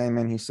Church on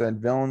Sandman. He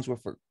said, villains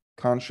with a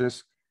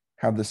conscience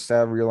have the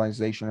sad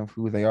realization of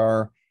who they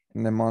are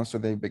and the monster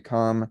they've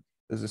become.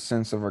 There's a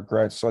sense of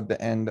regret. So at the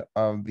end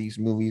of these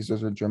movies,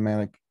 there's a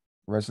dramatic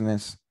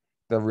resonance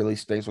that really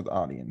stays with the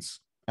audience.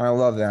 And I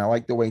love that. I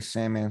like the way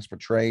Sandman's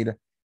portrayed.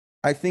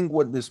 I think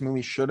what this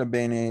movie should have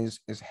been is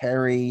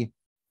Harry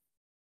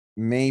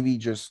maybe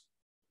just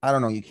I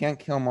don't know, you can't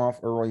kill him off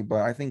early,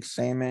 but I think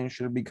Sandman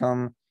should have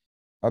become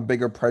a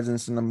bigger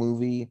presence in the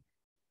movie.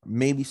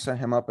 Maybe set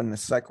him up in the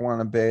second one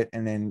a bit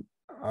and then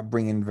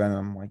bring in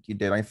Venom like you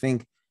did. I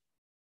think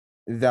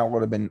that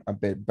would have been a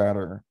bit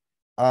better.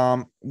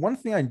 One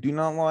thing I do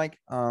not like,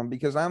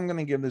 because I'm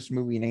gonna give this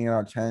movie an 8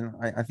 out of 10.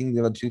 I think the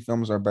other two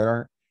films are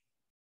better.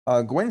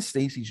 Gwen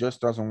Stacy just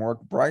doesn't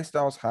work. Bryce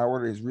Dallas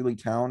Howard is really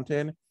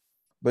talented,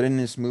 but in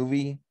this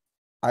movie,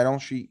 I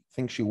don't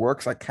think she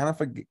works. I kind of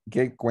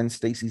forget Gwen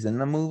Stacy's in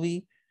the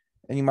movie,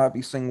 and you might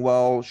be saying,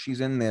 well, she's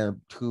in there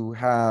to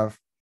have,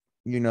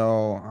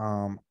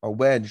 a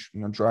wedge,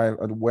 drive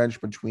a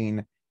wedge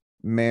between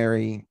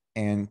Mary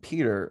and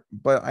Peter,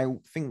 but I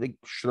think they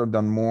should have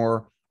done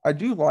more. I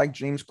do like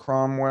James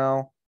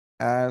Cromwell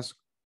as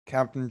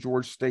Captain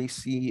George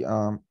Stacy.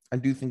 I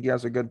do think he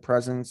has a good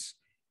presence.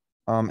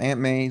 Aunt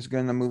May is good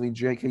in the movie.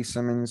 J.K.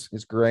 Simmons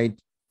is great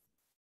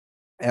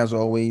as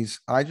always.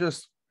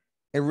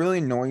 It really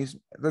annoys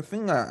the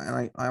thing that,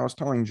 and I was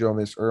telling Joe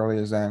this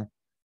earlier, is that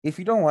if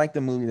you don't like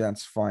the movie,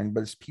 that's fine,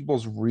 but it's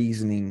people's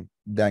reasoning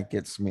that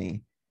gets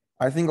me.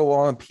 I think a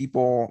lot of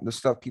people, the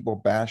stuff people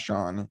bash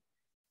on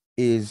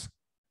is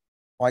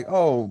like,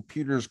 oh,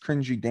 Peter's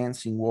cringy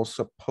dancing was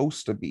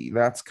supposed to be.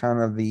 That's kind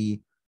of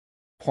the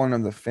point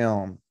of the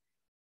film.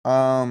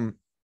 Um,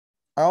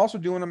 I also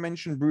do want to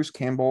mention Bruce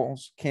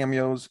Campbell's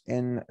cameos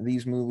in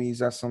these movies.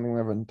 That's something we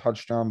haven't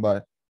touched on,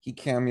 but he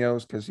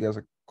cameos because he has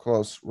a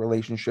close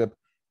relationship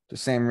to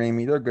Sam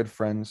Raimi. They're good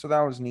friends, so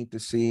that was neat to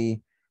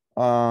see.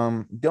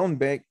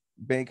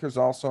 Baker's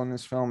also in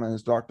this film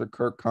as Dr.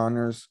 Kirk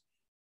Connors.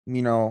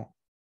 You know,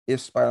 if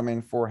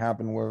Spider-Man 4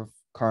 happened with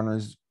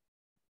Connors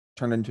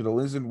turned into the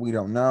lizard, we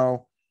don't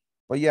know.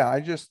 But yeah, I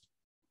just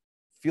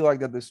feel like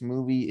that this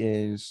movie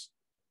is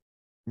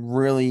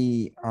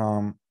really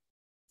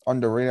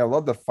underrated. I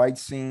love the fight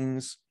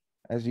scenes.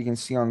 As you can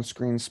see on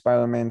screen,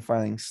 Spider-Man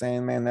fighting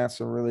Sandman. That's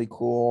a really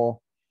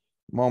cool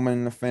moment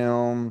in the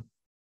film.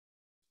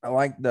 I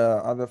like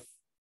the other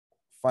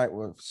fight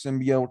with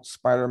symbiote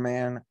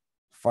Spider-Man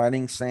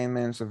fighting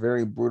Sandman. It's a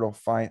very brutal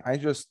fight.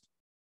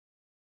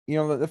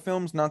 The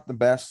film's not the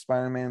best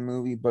Spider-Man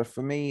movie, but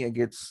for me, it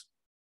gets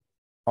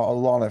a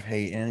lot of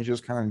hate, and it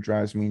just kind of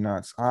drives me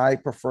nuts. I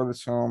prefer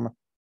this film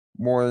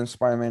more than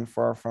Spider-Man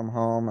Far From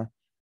Home.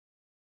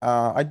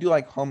 I do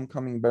like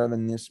Homecoming better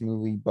than this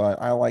movie,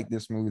 but I like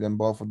this movie than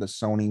both of the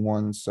Sony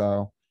ones.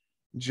 So,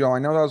 Joe, I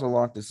know that was a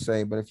lot to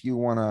say, but if you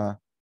want to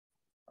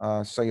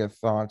say your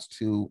thoughts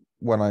to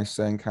what I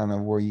said and kind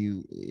of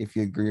if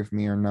you agree with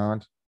me or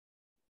not.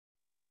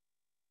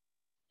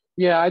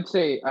 Yeah, I'd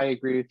say I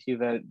agree with you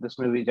that this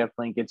movie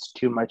definitely gets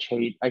too much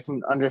hate. I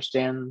can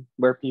understand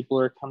where people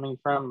are coming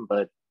from,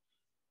 but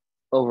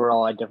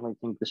overall, I definitely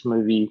think this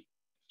movie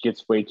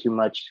gets way too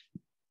much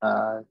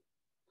uh,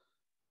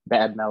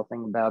 bad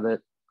mouthing about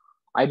it.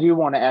 I do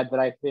want to add that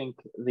I think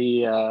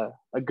the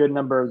a good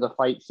number of the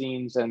fight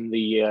scenes and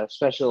the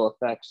special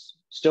effects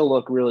still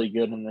look really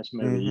good in this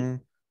movie.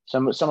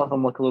 Mm-hmm. Some of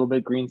them look a little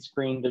bit green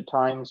screened at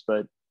times,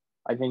 but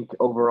I think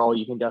overall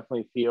you can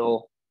definitely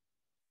feel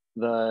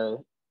the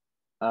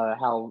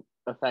how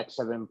effects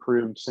have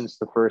improved since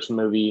the first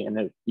movie,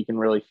 and you can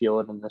really feel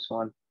it in this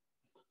one.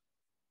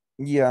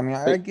 Yeah, I mean,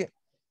 I But get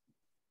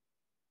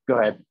go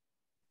ahead.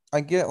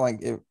 I get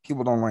like if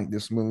people don't like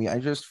this movie, I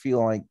just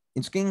feel like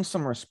it's gaining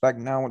some respect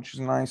now, which is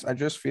nice. I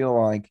just feel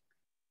like,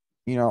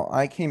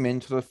 I came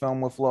into the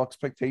film with low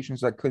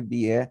expectations. That could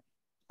be it.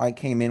 I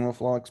came in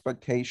with low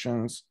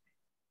expectations,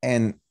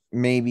 and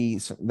maybe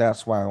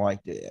that's why I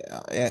liked it.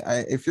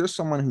 If you're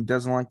someone who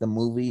doesn't like the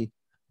movie,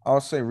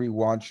 I'll say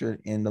rewatch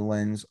it in the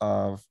lens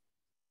of,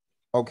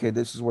 okay,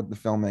 this is what the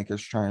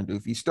filmmaker's trying to do.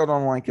 If you still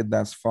don't like it,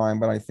 that's fine.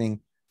 But I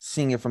think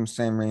seeing it from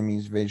Sam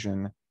Raimi's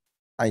vision,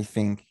 I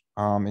think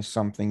is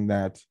something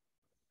that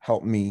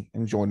helped me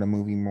enjoy the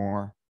movie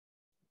more.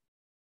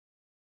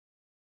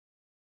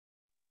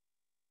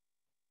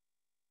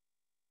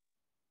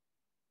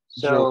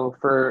 Joe,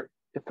 So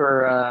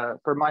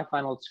for my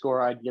final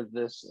score, I'd give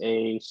this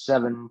a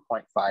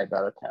 7.5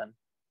 out of 10.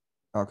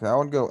 okay, I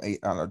would go 8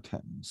 out of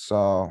 10.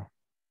 So,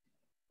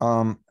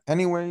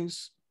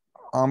 anyways,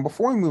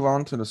 before we move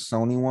on to the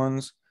Sony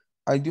ones,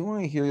 I do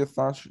want to hear your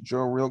thoughts,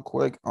 Joe, real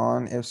quick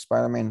on if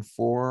Spider-Man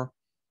 4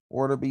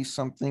 were to be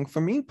something.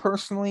 For me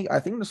personally, I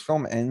think this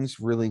film ends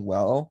really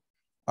well.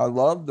 I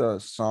love the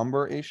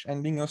somber-ish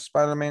ending of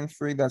Spider-Man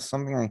 3. That's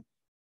something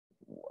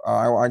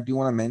I do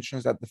want to mention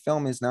is that the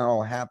film is not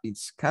all happy.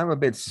 It's kind of a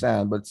bit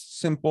sad, but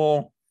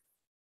simple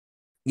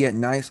yet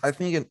nice. I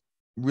think it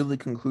really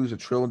concludes a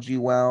trilogy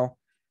well.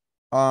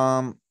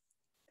 Um,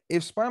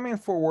 if Spider-Man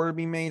 4 were to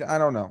be made, I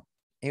don't know.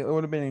 It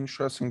would have been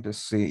interesting to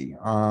see.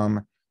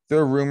 There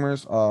are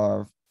rumors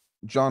of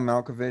John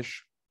Malkovich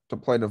to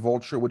play the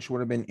Vulture, which would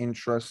have been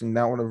interesting.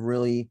 That would have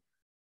really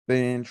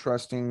been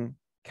interesting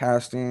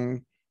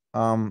casting.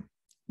 Um,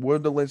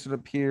 would the lizard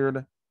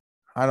appeared?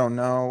 I don't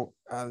know.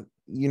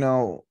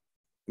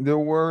 There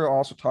were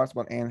also talks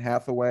about Anne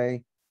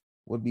Hathaway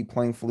would be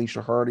playing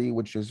Felicia Hardy,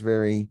 which is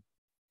very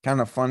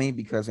kind of funny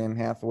because Anne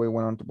Hathaway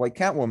went on to play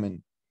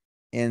Catwoman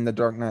in The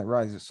Dark Knight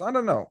Rises. So I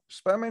don't know.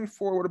 Spider-Man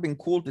 4 would have been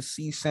cool to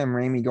see Sam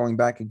Raimi going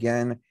back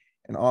again.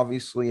 And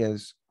obviously,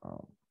 as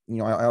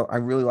I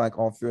really like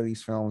all three of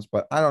these films,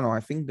 but I don't know.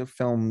 I think the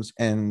film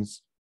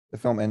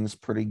ends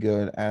pretty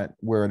good at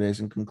where it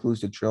is and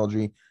concludes the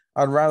trilogy.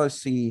 I'd rather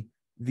see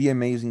The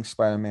Amazing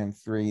Spider-Man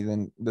 3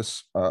 than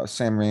this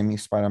Sam Raimi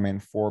Spider-Man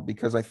 4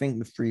 because I think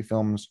the three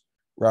films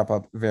wrap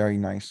up very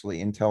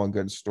nicely and tell a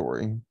good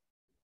story.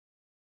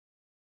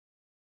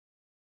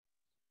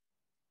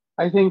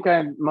 I think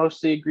I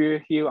mostly agree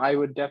with you. I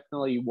would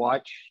definitely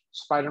watch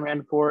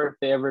Spider-Man 4 if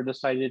they ever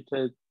decided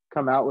to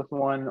come out with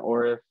one,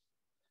 or if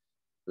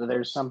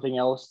there's something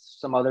else,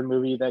 some other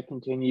movie that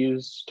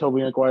continues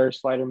Tobey Maguire's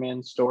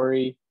Spider-Man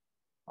story.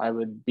 I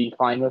would be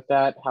fine with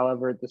that.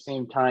 However, at the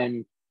same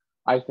time,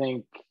 I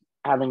think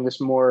having this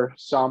more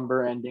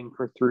somber ending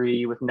for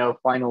three with no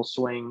final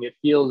swing, it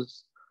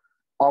feels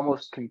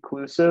almost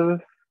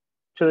conclusive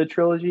to the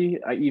trilogy.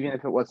 Even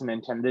if it wasn't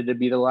intended to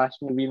be the last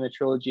movie in the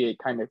trilogy, it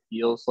kind of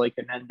feels like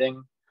an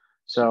ending.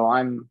 So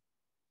I'm,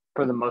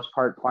 for the most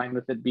part, fine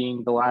with it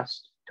being the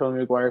last Tobey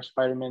Maguire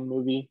Spider-Man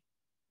movie.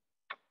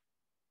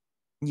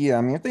 Yeah,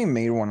 I mean, if they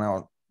made one, I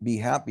would be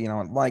happy and I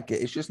would like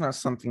it. It's just not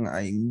something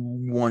I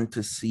want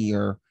to see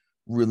or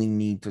really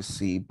need to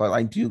see, but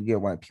I do get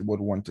why people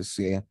would want to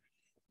see it.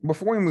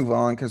 Before we move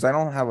on, because I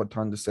don't have a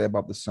ton to say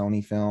about the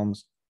Sony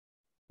films,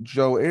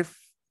 Joe, if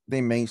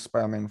they made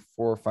Spider-Man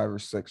 4 or 5 or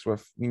 6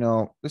 with,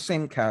 the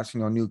same cast,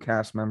 new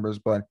cast members,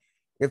 but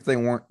if they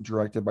weren't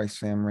directed by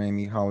Sam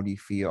Raimi, how would you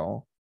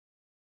feel?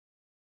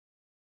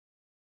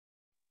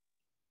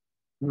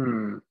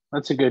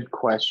 That's a good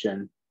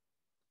question.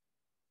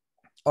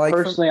 Like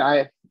Personally,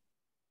 I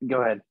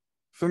go ahead.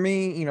 for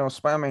me,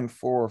 Spider-Man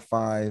 4 or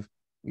 5,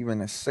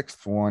 even a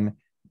sixth one,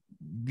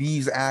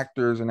 these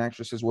actors and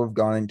actresses would have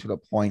gotten to the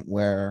point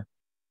where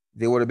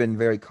they would have been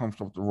very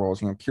comfortable with the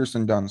roles.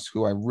 Kirsten Dunst,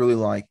 who I really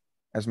like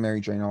as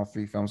Mary Jane in all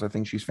three films. I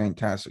think she's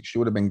fantastic. She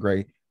would have been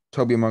great.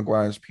 Tobey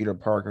Maguire's Peter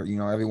Parker,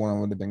 everyone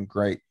would have been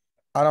great.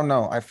 I don't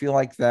know. I feel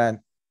like that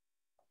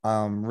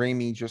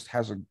Raimi just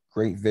has a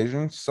great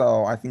vision.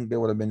 So I think they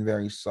would have been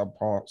very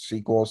subpar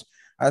sequels.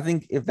 I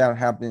think if that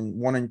happened,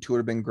 1 and 2 would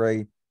have been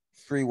great.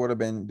 3 would have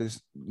been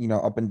just,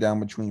 up and down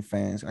between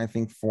fans. And I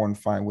think 4 and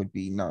 5 would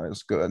be not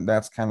as good.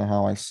 That's kind of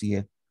how I see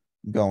it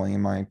going,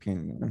 in my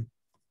opinion.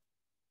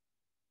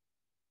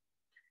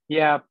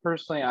 Yeah,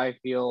 personally, I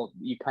feel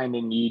you kind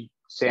of need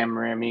Sam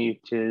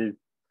Raimi to,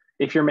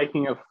 if you're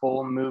making a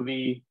full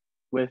movie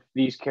with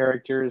these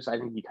characters, I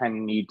think you kind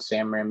of need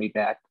Sam Raimi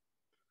back,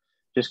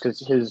 just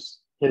because his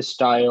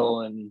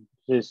style and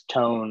his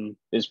tone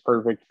is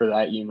perfect for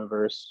that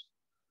universe.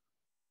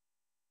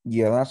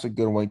 Yeah, that's a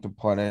good way to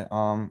put it.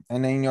 And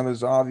then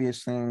there's the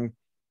obvious thing.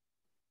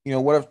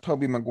 What if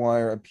Tobey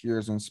Maguire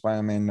appears in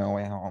Spider-Man No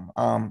Way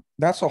Home?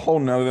 That's a whole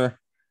nother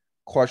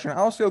question.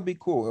 I'll say it'll be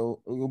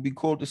cool. It'll be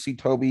cool to see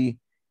Tobey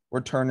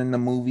return in the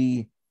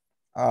movie.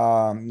 We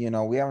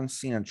haven't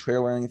seen a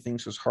trailer or anything,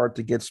 so it's hard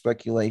to get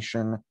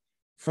speculation.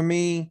 For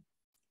me,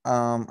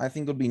 I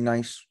think it'll be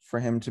nice for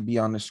him to be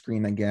on the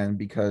screen again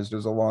because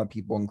there's a lot of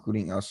people,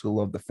 including us, who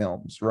love the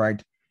films,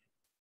 right?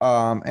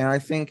 And I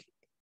think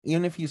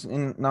even if he's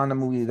not in the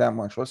movie that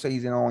much, let's say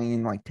he's only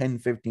in like 10,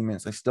 15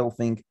 minutes, I still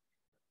think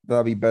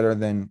that'll be better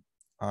than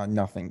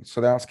nothing.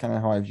 So that's kind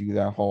of how I view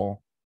that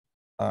whole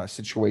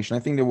situation. I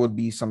think there would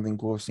be something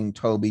cool seeing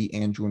Toby,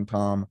 Andrew, and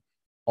Tom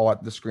all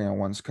at the screen at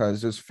once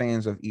because there's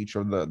fans of each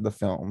of the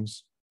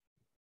films.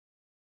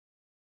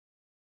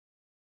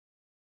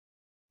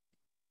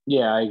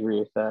 Yeah, I agree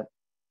with that.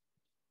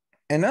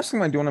 And that's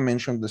something I do want to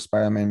mention with the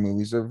Spider-Man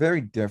movies. They're very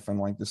different.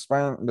 Like the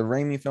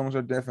Raimi films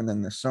are different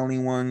than the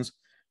Sony ones.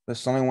 The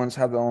Sony ones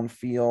have their own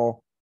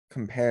feel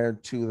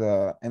compared to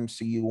the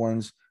MCU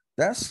ones.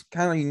 That's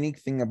kind of a unique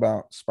thing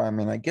about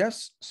Spider-Man. I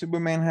guess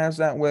Superman has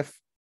that with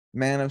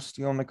Man of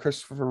Steel and the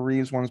Christopher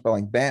Reeves ones, but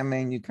like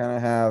Batman, you kind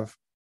of have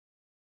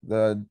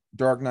the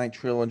Dark Knight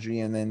trilogy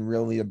and then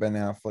really a Ben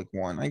Affleck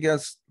one. I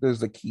guess there's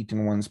the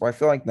Keaton ones, but I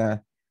feel like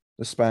that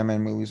the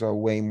Spider-Man movies are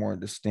way more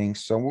distinct.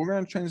 So we're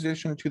going to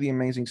transition to the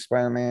Amazing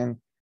Spider-Man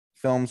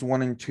films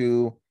 1 and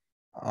 2.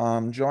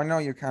 Joe, I know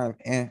you're kind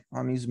of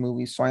on these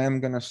movies, so I am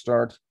going to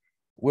start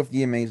with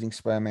the Amazing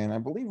Spider-Man. I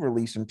believe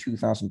released in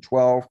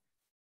 2012.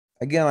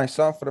 Again, I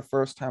saw it for the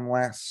first time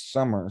last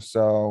summer.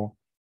 So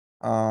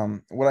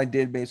what I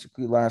did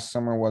basically last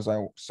summer was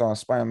I saw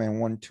Spider-Man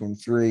 1, 2, and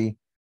 3, and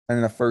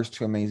then the first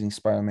two Amazing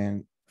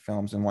Spider-Man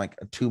films in like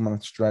a 2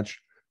 month stretch.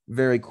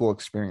 Very cool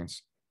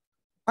experience.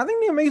 I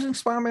think the Amazing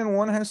Spider-Man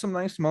 1 has some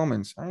nice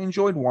moments. I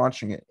enjoyed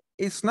watching it.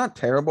 It's not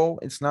terrible.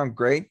 It's not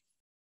great.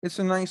 It's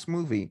a nice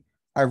movie.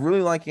 I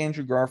really like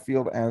Andrew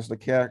Garfield as the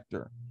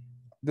character.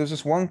 There's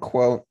this one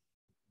quote,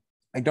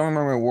 I don't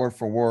remember word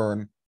for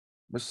word,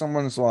 but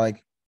someone's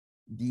like,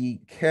 the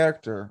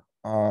character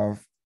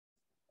of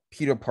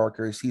Peter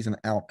Parker is he's an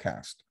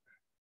outcast.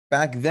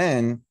 Back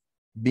then,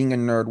 being a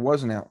nerd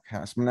was an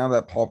outcast. But now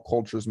that pop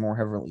culture is more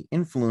heavily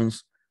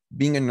influenced,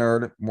 being a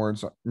nerd, more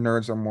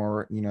nerds are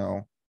more,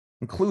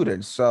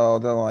 included. So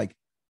they're like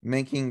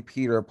making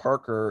Peter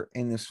Parker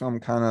in this film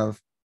kind of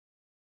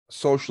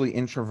socially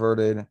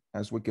introverted,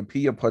 as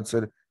Wikipedia puts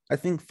it, I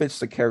think fits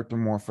the character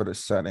more for the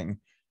setting.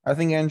 I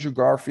think Andrew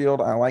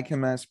Garfield, I like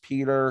him as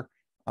Peter.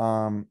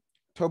 Um,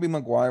 Tobey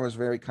Maguire was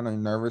very kind of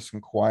nervous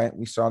and quiet.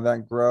 We saw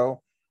that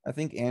grow. I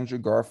think Andrew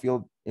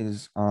Garfield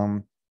is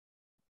a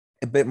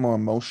bit more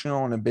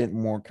emotional and a bit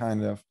more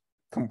kind of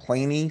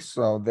complainy.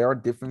 So there are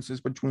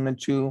differences between the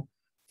two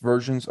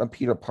versions of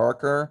Peter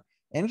Parker.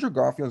 Andrew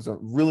Garfield is a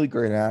really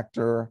great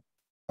actor.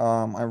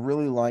 I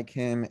really like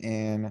him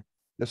in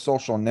The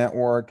Social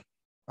Network.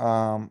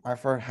 I've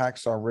heard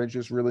Hacksaw Ridge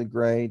is really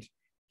great.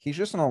 He's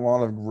just in a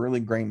lot of really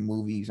great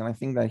movies, and I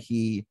think that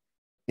he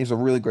is a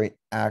really great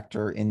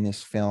actor in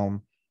this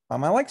film.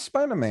 I like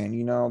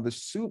Spider-Man. The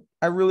suit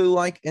I really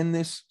like in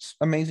this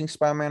Amazing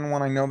Spider-Man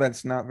one. I know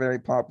that's not very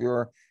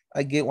popular.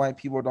 I get why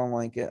people don't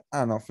like it. I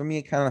don't know. For me,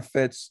 it kind of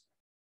fits.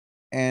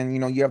 And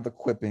you have the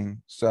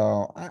quipping.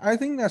 So I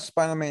think that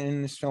Spider-Man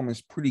in this film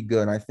is pretty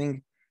good. I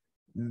think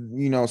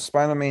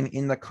Spider-Man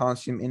in the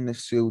costume, in the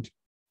suit,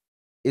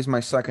 is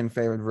my second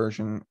favorite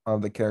version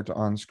of the character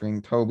on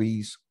screen.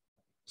 Toby's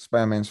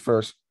Spider-Man's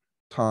first,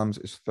 Tom's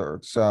is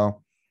third.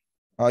 So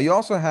you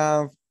also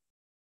have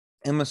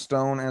Emma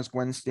Stone as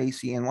Gwen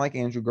Stacy, and like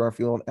Andrew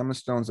Garfield, Emma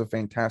Stone's a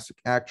fantastic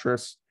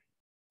actress.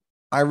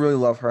 I really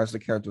love her as the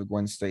character of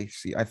Gwen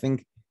Stacy. I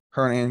think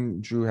her and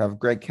Andrew have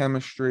great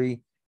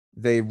chemistry.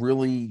 They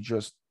really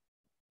just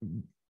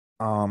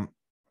um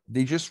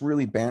they just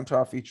really banter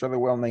off each other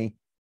well, and they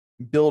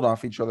build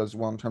off each other as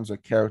well in terms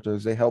of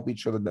characters. They help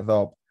each other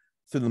develop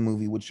through the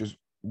movie, which is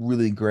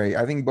really great.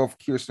 I think both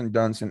Kirsten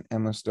Dunst and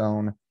Emma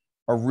Stone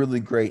are really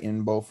great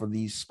in both of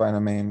these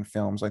Spider-Man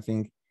films. I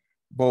think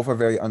both are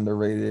very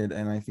underrated,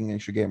 and I think they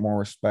should get more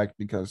respect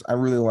because I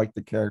really like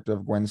the character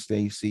of Gwen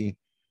Stacy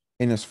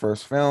in his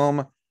first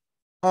film.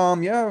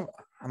 Yeah,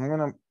 I'm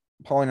gonna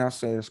probably not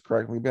say this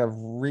correctly. We have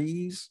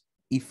Reese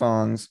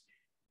Ifans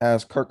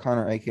as Kurt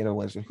Connor, aka the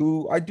Lizard,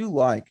 who I do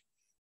like.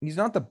 He's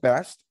not the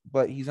best,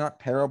 but he's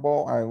not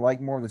terrible. I like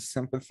more of the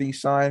sympathy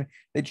side.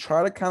 They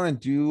try to kind of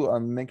do a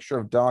mixture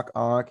of Doc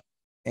Ock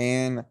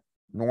and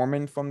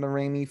Norman from the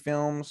Raimi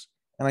films,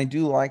 and I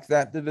do like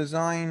that. The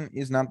design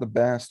is not the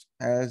best,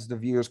 as the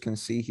viewers can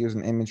see. Here's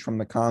an image from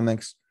the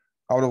comics.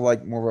 I would have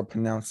liked more of a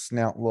pronounced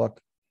snout look,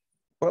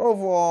 but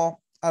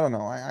overall, I don't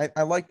know.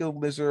 I like the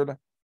Lizard.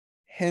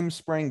 Him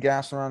spraying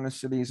gas around the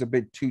city is a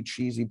bit too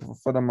cheesy, but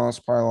for the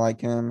most part, I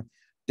like him.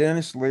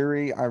 Dennis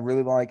Leary, I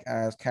really like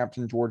as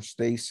Captain George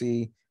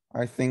Stacy.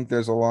 I think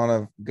there's a lot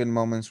of good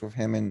moments with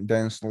him, and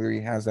Dennis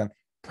Leary has that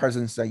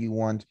presence that you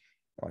want.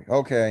 Like,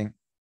 okay,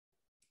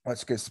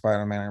 let's get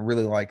Spider-Man. I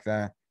really like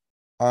that.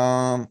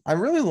 I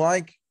really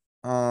like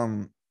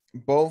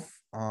both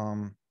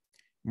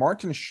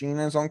Martin Sheen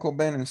as Uncle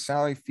Ben and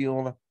Sally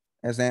Field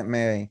as Aunt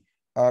May.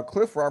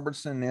 Cliff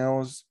Robertson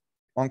nails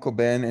Uncle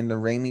Ben in the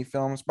Raimi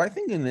films, but I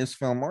think in this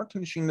film,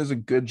 Martin Sheen does a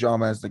good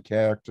job as the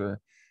character.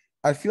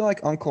 I feel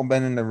like Uncle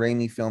Ben in the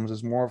Raimi films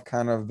is more of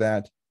kind of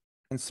that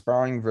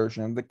inspiring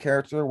version of the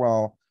character,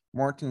 while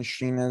Martin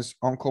Sheen as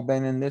Uncle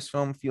Ben in this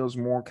film feels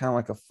more kind of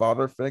like a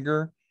father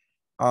figure.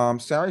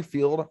 Sally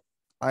Field,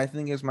 I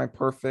think is my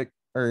perfect,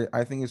 or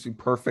I think is the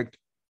perfect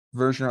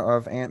version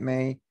of Aunt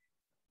May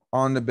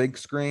on the big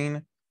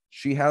screen.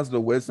 She has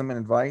the wisdom and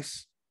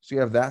advice. So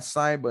you have that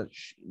side, but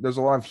there's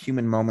a lot of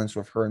human moments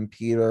with her and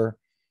Peter.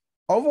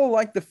 Although,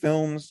 like the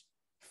films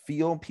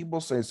feel,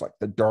 people say it's like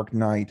the Dark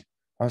Knight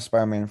of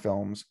Spider-Man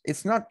films.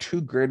 It's not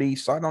too gritty,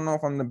 so I don't know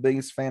if I'm the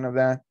biggest fan of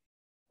that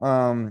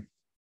um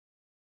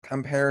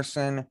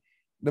comparison.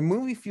 The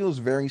movie feels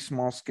very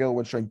small scale,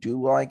 which I do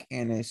like,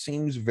 and it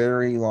seems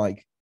very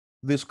like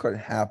this could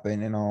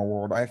happen in our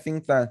world. I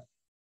think that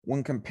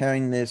when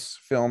comparing this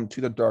film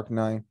to The Dark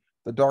Knight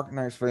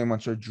is very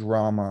much a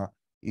drama,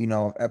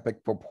 of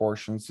epic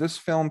proportions. This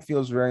film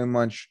feels very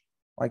much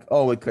like,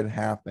 oh, it could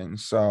happen.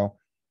 So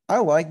I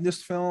like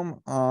this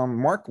film.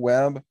 Mark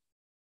Webb,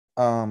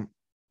 um,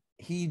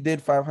 he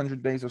did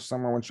 500 Days of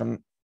Summer, which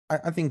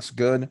I think is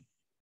good.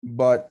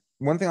 But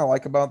one thing I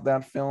like about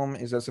that film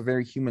is that's a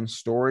very human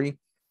story,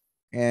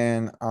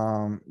 and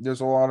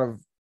there's a lot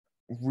of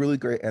really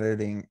great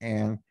editing.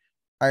 And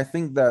I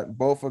think that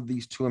both of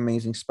these two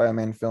amazing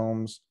Spider-Man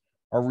films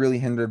are really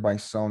hindered by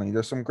Sony.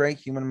 There's some great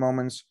human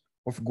moments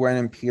with Gwen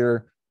and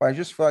Peter, but I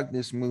just feel like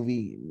this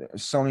movie,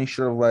 Sony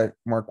should have let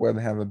Mark Webb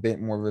have a bit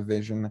more of a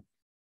vision.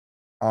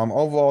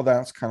 Overall,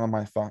 that's kind of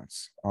my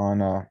thoughts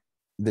on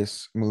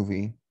this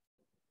movie.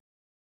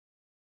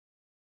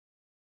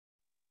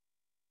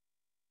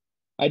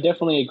 I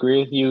definitely agree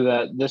with you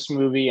that this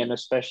movie and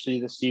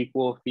especially the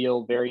sequel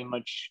feel very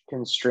much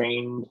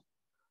constrained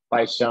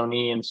by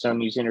Sony and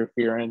Sony's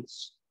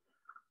interference.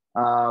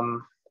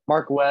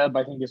 Mark Webb,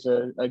 I think, is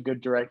a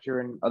good director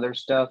and other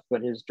stuff,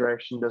 but his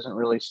direction doesn't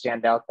really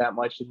stand out that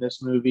much in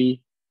this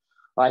movie.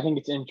 I think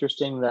it's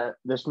interesting that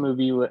this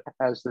movie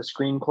has the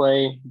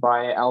screenplay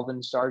by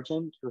Alvin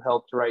Sargent, who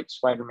helped write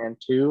Spider-Man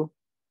 2.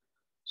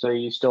 So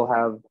you still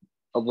have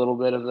a little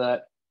bit of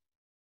that.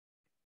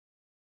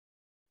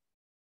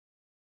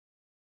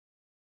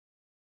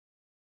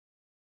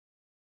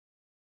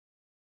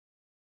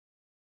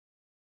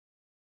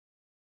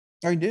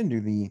 I did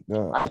do the.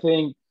 I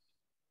think,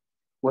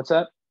 what's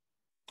that?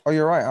 Oh,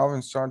 you're right.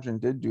 Alvin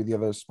Sargent did do the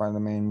other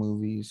Spider-Man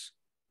movies.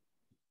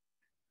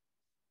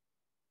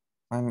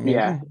 I mean, you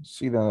Yeah. can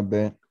see that a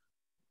bit.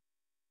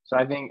 So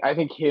I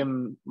think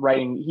him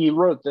writing, he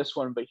wrote this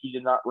one, but he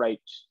did not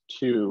write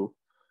two.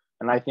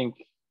 And I think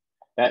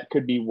that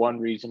could be one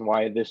reason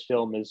why this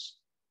film is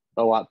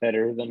a lot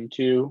better than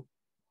two.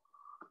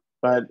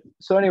 But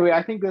so anyway,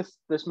 I think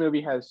this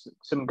movie has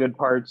some good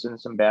parts and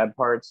some bad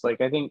parts. Like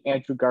I think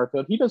Andrew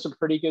Garfield, he does a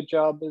pretty good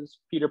job as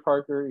Peter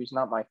Parker. He's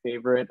not my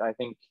favorite. I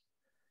think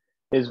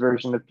his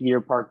version of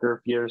Peter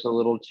Parker feels a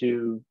little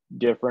too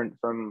different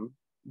from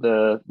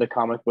the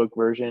comic book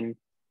version.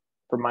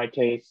 for my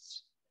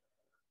tastes.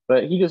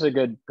 But he does a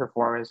good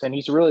performance, and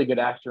he's a really good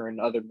actor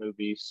in other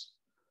movies.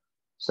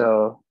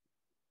 So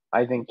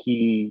I think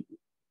he.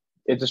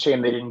 It's a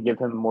shame they didn't give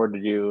him more to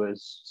do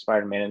as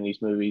Spider-Man in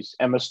these movies.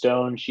 Emma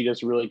Stone, she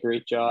does a really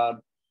great job.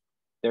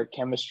 Their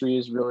chemistry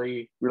is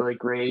really, really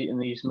great in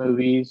these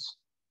movies.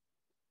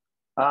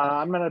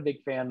 I'm not a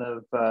big fan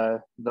of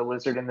the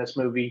lizard in this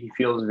movie. He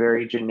feels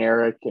very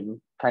generic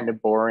and kind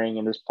of boring,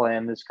 and his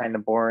plan is kind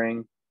of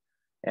boring.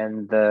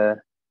 And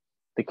the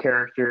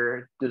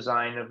character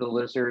design of the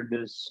lizard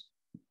is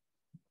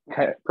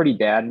pretty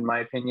bad in my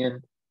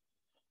opinion.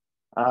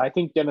 I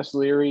think Dennis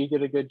Leary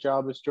did a good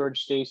job as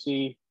George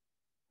Stacy.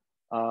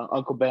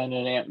 Uncle Ben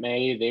and Aunt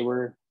May, they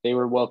were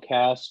well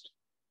cast.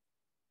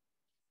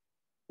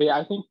 But yeah,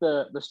 I think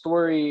the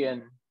story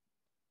and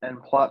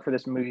plot for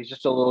this movie is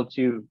just a little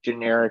too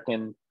generic,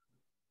 and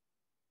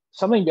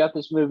something about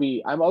this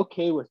movie, I'm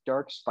okay with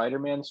dark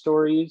Spider-Man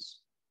stories.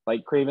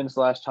 Like Craven's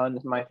Last Hunt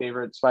is my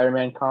favorite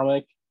Spider-Man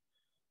comic,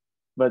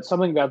 but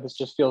something about this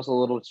just feels a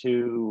little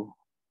too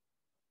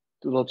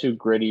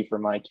gritty for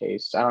my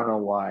taste. I don't know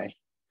why.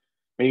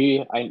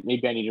 Maybe I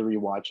need to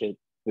rewatch it.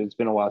 It's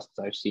been a while since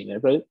I've seen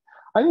it, but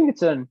I think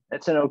it's an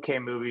okay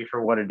movie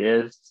for what it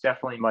is. It's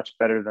definitely much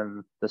better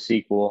than the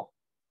sequel.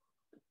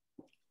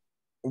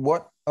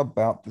 What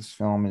about this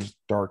film is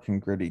dark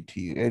and gritty to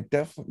you? It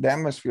definitely the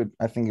atmosphere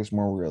I think is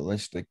more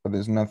realistic, but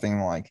there's nothing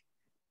like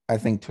I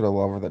think to the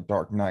level of the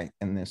Dark Knight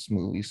in this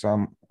movie. So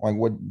I'm like,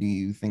 what do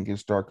you think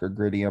is dark or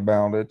gritty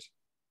about it?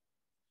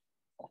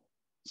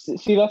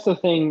 See, that's the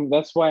thing.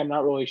 That's why I'm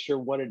not really sure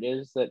what it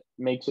is that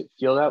makes it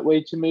feel that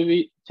way to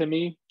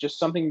me. Just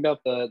something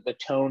about the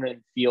tone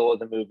and feel of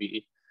the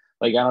movie.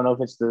 Like I don't know if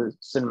it's the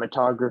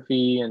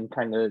cinematography and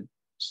kind of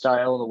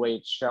style, the way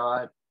it's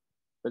shot,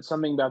 but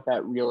something about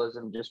that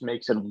realism just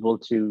makes it a little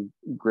too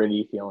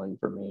gritty feeling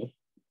for me.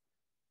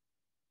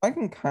 I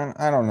can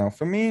I don't know.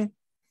 For me,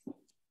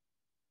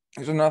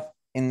 there's enough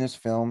in this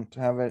film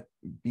to have it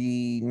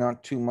be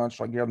not too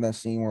much. Like you have that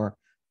scene where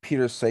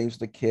Peter saves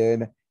the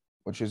kid,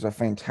 which is a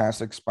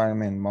fantastic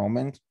Spider-Man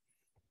moment.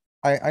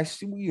 I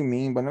see what you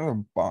mean, but it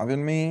never bothered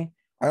me.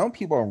 I know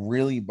people are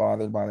really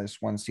bothered by this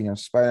one scene of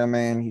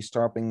Spider-Man. He's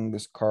stopping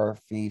this car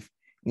thief.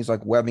 He's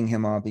like webbing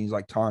him up. He's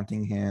like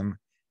taunting him.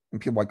 And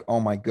people are like,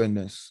 oh my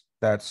goodness,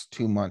 that's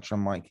too much.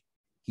 I'm like,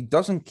 he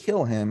doesn't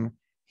kill him.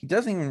 He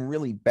doesn't even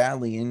really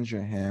badly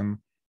injure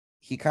him.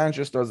 He kind of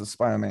just does the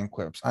Spider-Man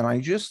clips. And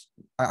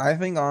I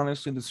think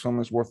honestly, this film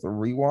is worth a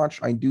rewatch.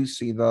 I do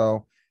see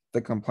though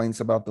the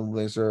complaints about the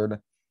lizard.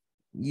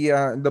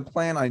 Yeah, the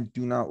plan I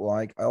do not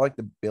like. I like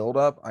the build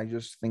up. I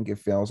just think it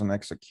fails in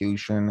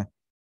execution.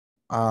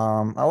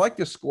 I like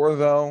the score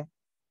though.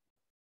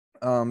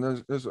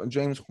 There's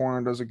James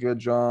Horner does a good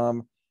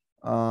job.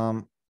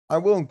 I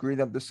will agree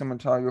that the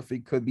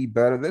cinematography could be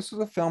better. This is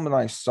a film that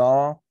I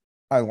saw.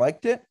 I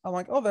liked it. I'm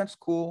like, oh, that's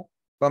cool,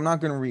 but I'm not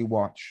gonna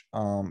rewatch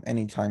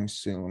anytime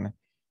soon.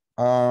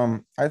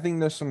 I think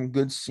there's some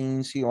good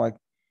scenes here, like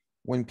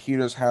when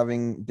Peter's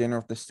having dinner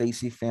with the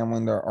Stacy family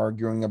and they're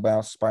arguing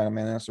about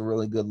Spider-Man. That's a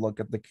really good look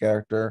at the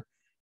character.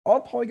 I'll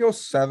probably go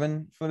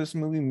 7 for this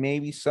movie,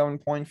 maybe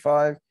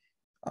 7.5.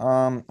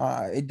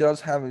 It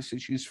does have its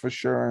issues for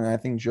sure, and I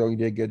think Joey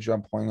did a good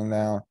job pointing it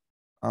out.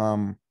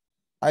 Um,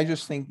 I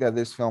just think that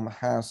this film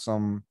has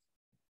some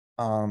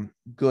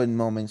good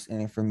moments in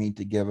it for me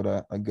to give it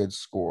a good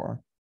score.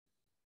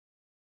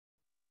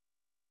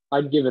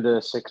 I'd give it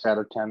a 6 out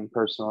of 10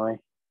 personally.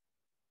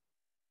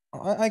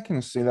 I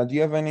can see that. Do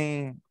you have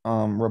any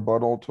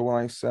rebuttal to what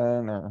I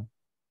said or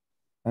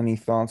any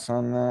thoughts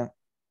on that?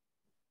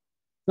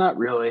 Not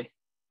really.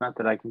 Not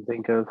that I can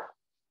think of.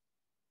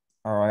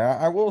 All right,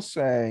 I will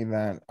say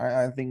that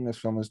I think this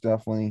film is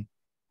definitely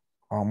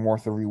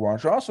worth a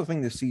rewatch. I also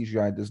think the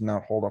CGI does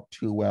not hold up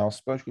too well,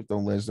 especially with the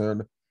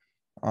lizard.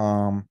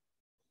 Um,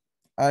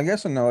 I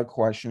guess another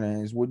question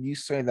is, would you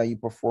say that you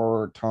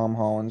prefer Tom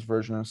Holland's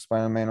version of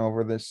Spider-Man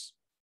over this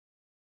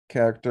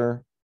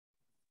character?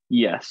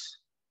 Yes.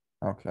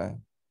 Okay.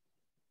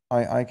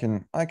 I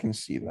can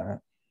see that.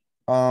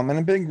 And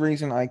a big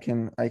reason I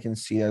can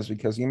see that is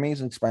because The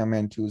Amazing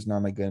Spider-Man 2 is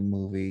not a good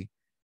movie.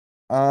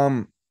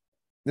 Um,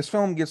 this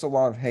film gets a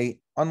lot of hate.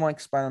 Unlike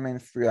Spider-Man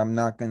 3, I'm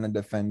not gonna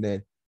defend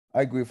it.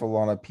 I agree with a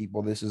lot of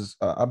people. This is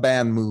a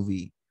bad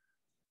movie.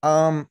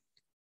 Um,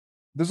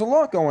 there's a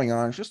lot going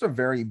on. It's just a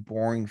very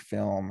boring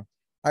film.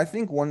 I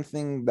think one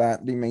thing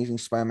that The Amazing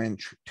Spider-Man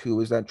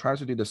 2 is that it tries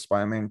to do the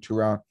Spider-Man 2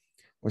 route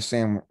with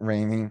Sam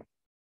Raimi,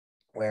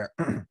 where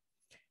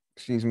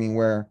excuse me,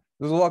 where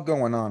there's a lot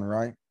going on,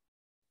 right?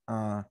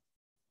 Uh,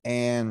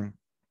 and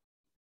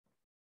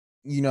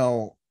you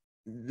know,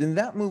 in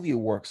that movie it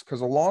works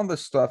because a lot of the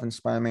stuff in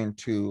Spider-Man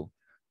 2,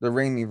 the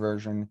Raimi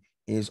version,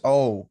 is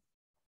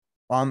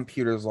on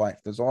Peter's life.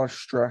 There's a lot of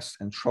stress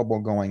and trouble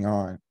going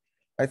on.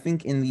 I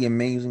think in the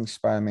Amazing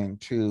Spider-Man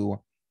 2,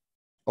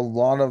 a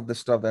lot of the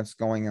stuff that's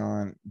going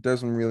on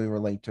doesn't really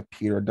relate to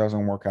Peter,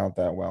 doesn't work out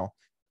that well.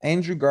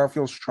 Andrew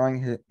Garfield's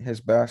trying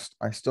his best.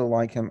 I still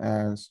like him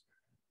as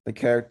the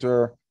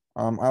character.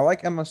 I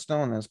like Emma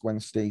Stone as Gwen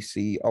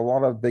Stacy. A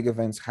lot of big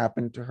events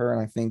happened to her,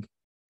 and I think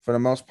For the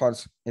most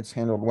part, it's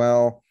handled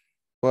well.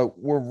 But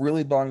what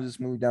really bogs this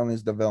movie down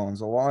is the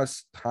villains. A lot of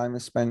time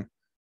is spent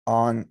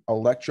on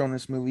Electro in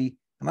this movie.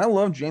 And I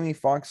love Jamie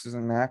Foxx as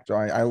an actor.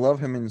 I love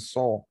him in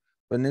Soul.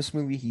 But in this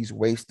movie, he's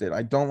wasted.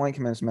 I don't like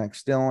him as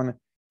Max Dillon.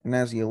 And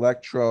as the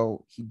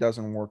Electro, he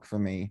doesn't work for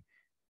me.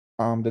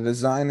 The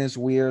design is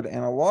weird.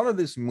 And a lot of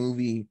this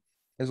movie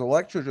is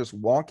Electro just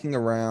walking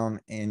around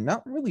and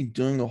not really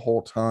doing a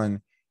whole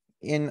ton.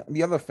 In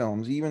the other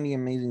films, even the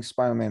Amazing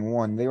Spider-Man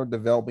 1, they were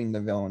developing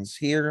the villains.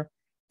 Here,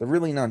 they're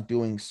really not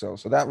doing so.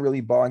 So that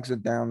really bogs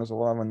it down. There's a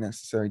lot of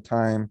unnecessary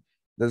time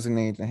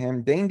designated to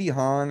him. Dane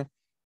DeHaan,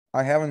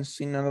 I haven't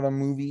seen none of the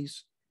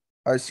movies.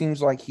 It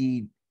seems like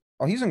he's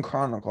in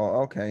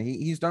Chronicle. Okay,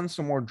 he's done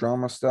some more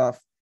drama stuff.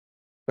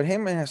 But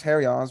him and his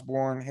Harry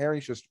Osborn,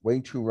 Harry's just way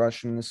too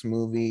rushed in this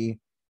movie.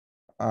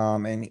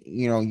 And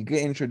you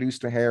get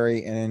introduced to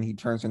Harry, and then he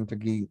turns into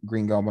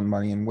Green Goblin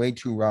money, and way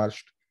too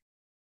rushed.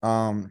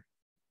 Um,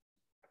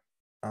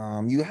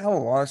 you have a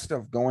lot of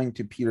stuff going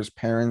to Peter's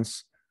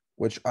parents,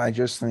 which I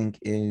just think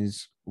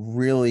is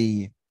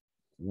really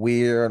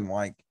weird.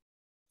 Like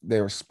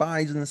they were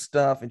spies and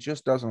stuff. It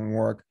just doesn't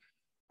work.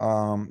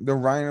 The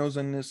rhinos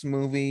in this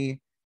movie.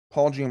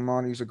 Paul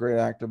Giamatti's a great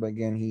actor, but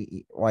again,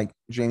 he like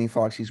Jamie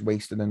Foxx, he's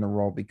wasted in the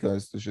role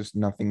because there's just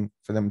nothing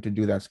for them to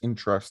do that's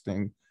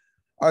interesting.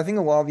 I think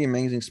a lot of the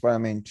Amazing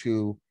Spider-Man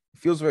 2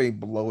 feels very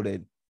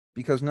bloated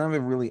because none of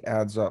it really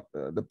adds up.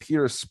 The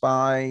Peter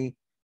spy,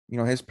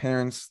 his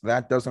parents,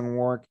 that doesn't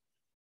work.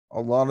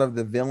 A lot of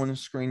the villain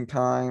screen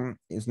time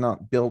is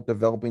not built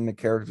developing the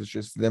characters, it's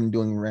just them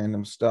doing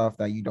random stuff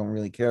that you don't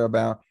really care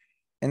about.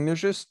 And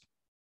there's just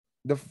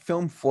the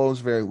film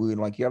flows very weird.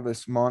 Like you have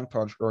this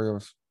montage earlier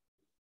of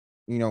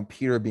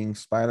Peter being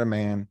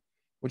Spider-Man,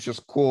 which is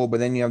cool, but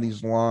then you have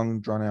these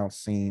long, drawn out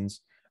scenes.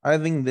 I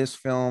think this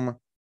film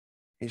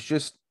is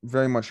just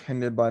very much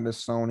hindered by the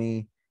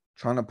Sony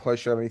trying to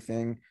push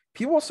everything.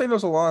 People say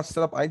there's a lot of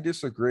setup. I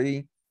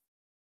disagree.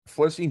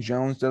 Felicity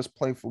Jones does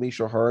play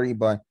Felicia Hardy,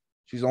 but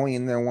she's only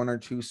in there one or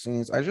two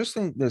scenes. I just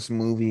think this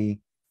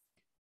movie,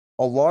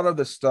 a lot of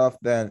the stuff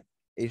that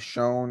is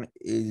shown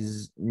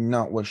is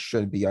not what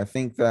should be. I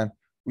think that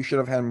we should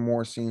have had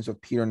more scenes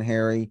of Peter and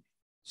Harry,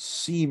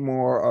 see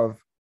more of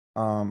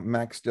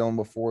Max Dillon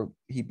before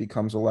he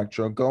becomes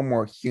Electro, go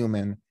more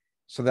human,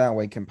 so that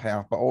way can pay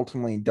off. But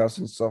ultimately, does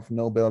himself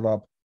no build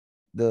up,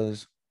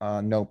 does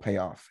no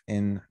payoff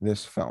in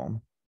this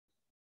film.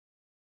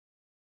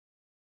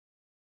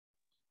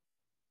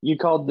 You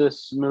called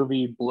this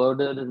movie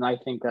bloated, and I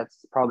think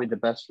that's probably the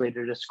best way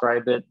to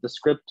describe it. The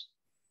script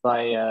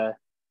by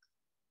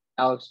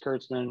Alex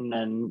Kurtzman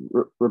and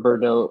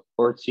Roberto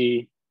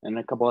Orci and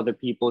a couple other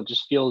people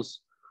just feels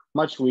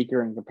much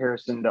weaker in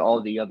comparison to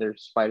all the other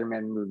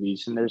Spider-Man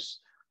movies. And there's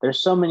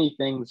so many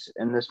things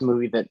in this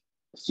movie that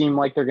seem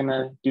like they're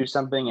gonna do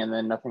something, and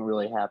then nothing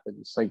really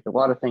happens. Like a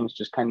lot of things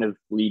just kind of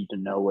lead to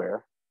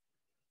nowhere.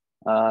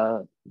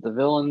 The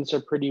villains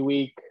are pretty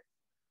weak.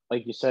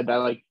 Like you said, I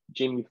like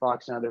Jamie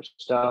Foxx and other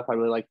stuff. I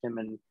really liked him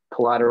in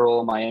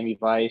Collateral, Miami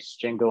Vice,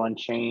 Django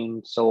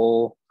Unchained,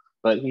 Soul.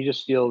 But he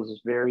just feels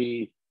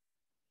very,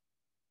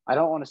 I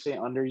don't want to say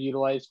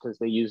underutilized because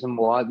they use him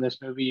a lot in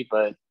this movie,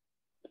 but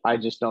I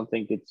just don't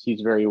think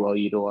he's very well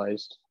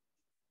utilized.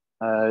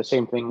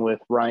 Same thing with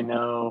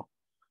Rhino.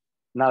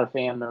 Not a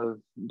fan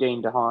of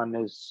Dane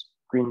DeHaan as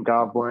Green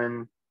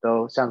Goblin,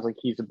 though it sounds like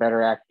he's a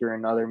better actor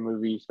in other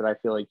movies, but I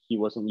feel like he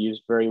wasn't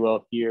used very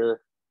well here.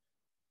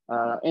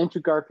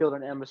 Andrew Garfield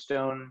and Emma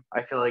Stone,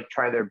 I feel like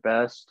try their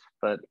best,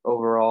 but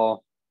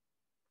overall,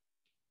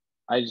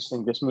 I just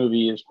think this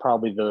movie is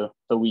probably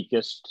the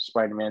weakest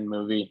Spider-Man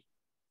movie.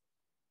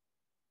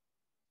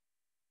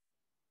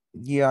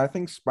 Yeah, I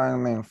think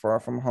Spider-Man Far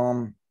From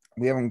Home,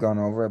 we haven't gone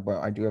over it,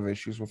 but I do have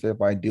issues with it.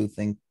 But I do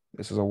think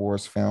this is a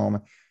worse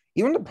film.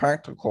 Even the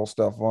practical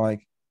stuff,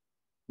 like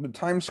the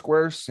Times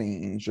Square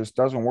scene, just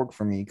doesn't work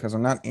for me because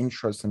I'm not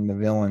interested in the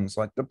villains.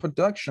 Like the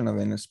production of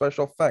it and the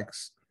special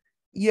effects,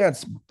 yeah,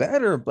 it's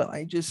better, but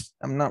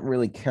I'm not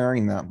really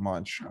caring that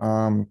much.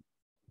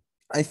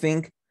 I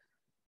think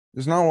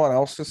there's not a lot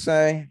else to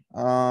say.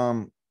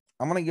 I'm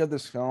gonna give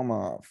this film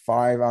a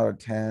 5 out of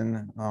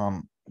 10.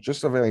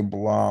 Just a very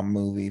blah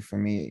movie for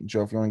me.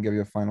 Joe, if you want to give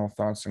your final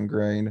thoughts and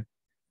grade.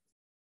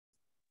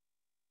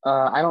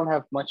 I don't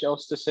have much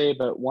else to say,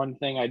 but one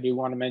thing I do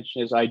want to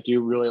mention is I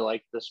do really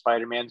like the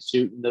Spider-Man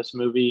suit in this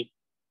movie.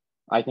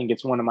 I think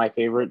it's one of my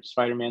favorite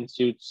Spider-Man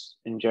suits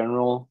in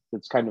general.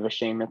 It's kind of a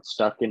shame it's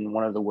stuck in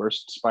one of the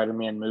worst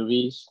Spider-Man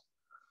movies.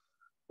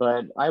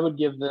 But I would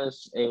give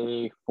this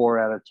a 4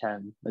 out of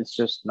 10. It's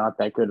just not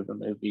that good of a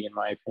movie, in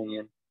my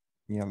opinion.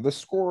 Yeah, the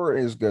score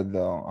is good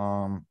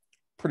though.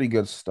 Pretty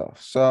good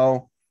stuff.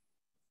 So,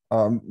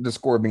 the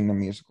score being the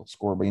musical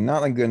score, but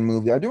not a good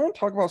movie. I do want to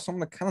talk about some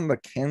of the kind of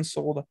the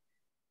canceled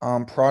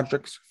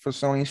projects for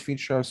Sony's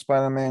future of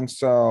Spider-Man.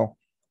 So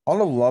I'd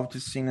have loved to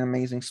see an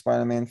Amazing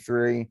Spider-Man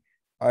 3.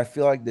 I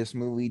feel like this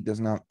movie does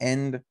not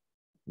end,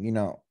 you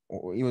know,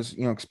 he was,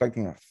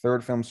 expecting a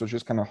third film, so it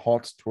just kind of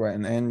halts to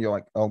an end. You're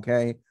like,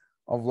 okay,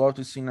 I'd love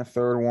to see a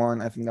third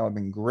one. I think that would have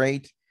been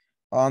great.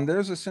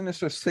 There's a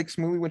Sinister Six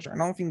movie, which I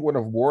don't think would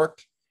have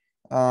worked.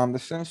 The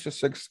Sinister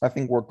Six, I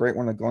think, worked great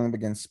when they're going up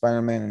against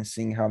Spider-Man and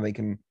seeing how they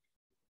can,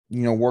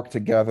 work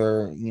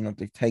together,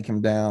 to take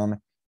him down,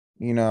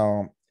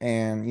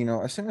 and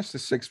a Sinister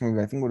Six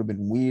movie, I think would have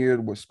been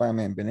weird with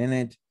Spider-Man been in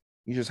it.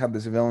 You just have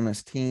this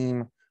villainous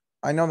team.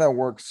 I know that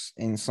works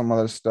in some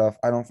other stuff.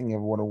 I don't think it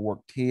would have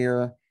worked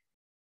here.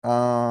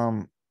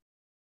 Um,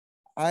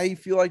 I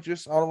feel like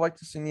just I would like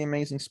to see the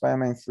Amazing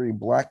Spider-Man 3.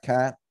 Black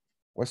Cat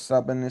was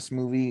up in this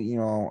movie.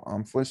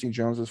 Felicity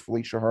Jones as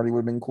Felicia Hardy would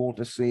have been cool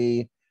to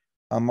see.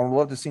 I would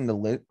love to see not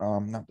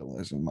the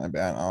lizard, my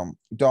bad.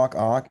 Doc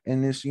Ock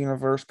in this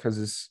universe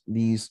because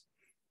these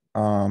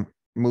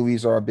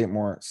movies are a bit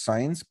more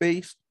science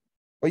based.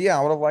 But yeah,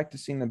 I would have liked to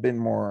seen a bit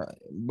more.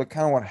 But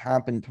kind of what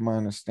happened, to my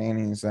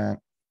understanding, is that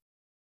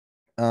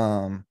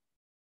um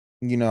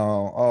we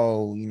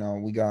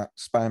got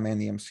Spider-Man in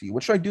the MC,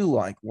 which I do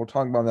like. We'll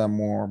talk about that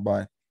more,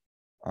 but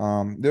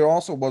there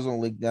also wasn't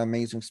like the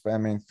Amazing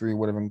Spider-Man 3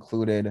 would have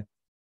included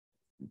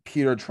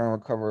Peter trying to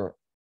recover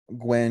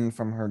Gwen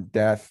from her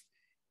death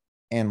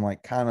and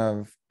like kind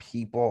of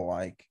people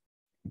like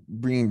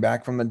bringing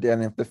back from the dead.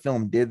 And if the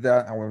film did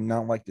that, I would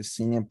not like to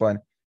see it, but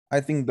I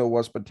think there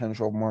was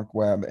potential of Mark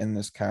Webb in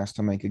this cast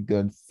to make a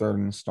good third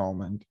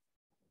installment.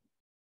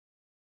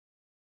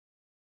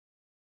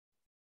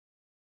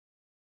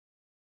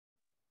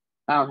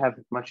 I don't have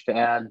much to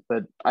add,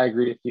 but I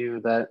agree with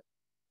you that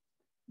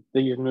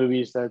these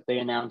movies that they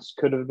announced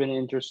could have been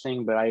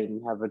interesting, but I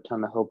didn't have a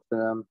ton of hope for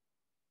them.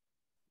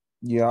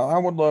 Yeah, I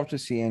would love to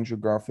see Andrew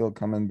Garfield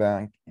coming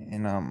back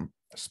in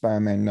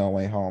Spider-Man No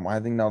Way Home. I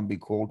think that would be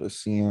cool to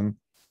see him,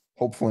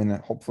 hopefully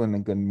in a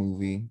good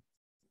movie.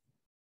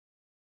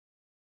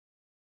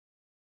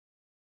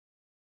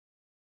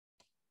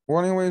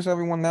 Well, anyways,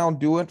 everyone, now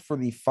do it for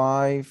the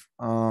five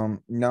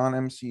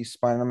non-MC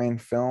Spider-Man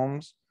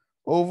films.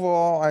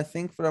 Overall, I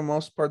think for the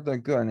most part they're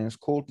good, and it's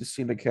cool to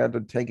see the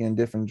character taken in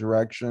different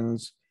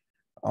directions.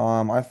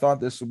 I thought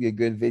this would be a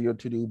good video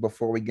to do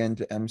before we get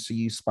into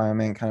MCU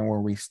Spider-Man, kind of where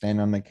we stand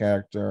on the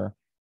character.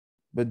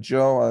 But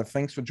Joe,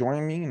 thanks for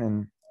joining me,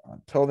 and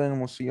until then,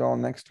 we'll see you all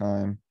next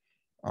time.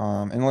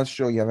 Unless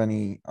Joe, you have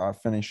any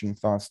finishing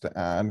thoughts to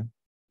add?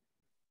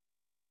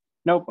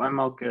 Nope, I'm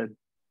all good.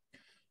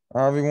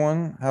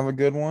 Everyone, have a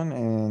good one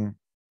and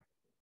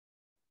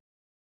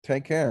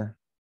take care.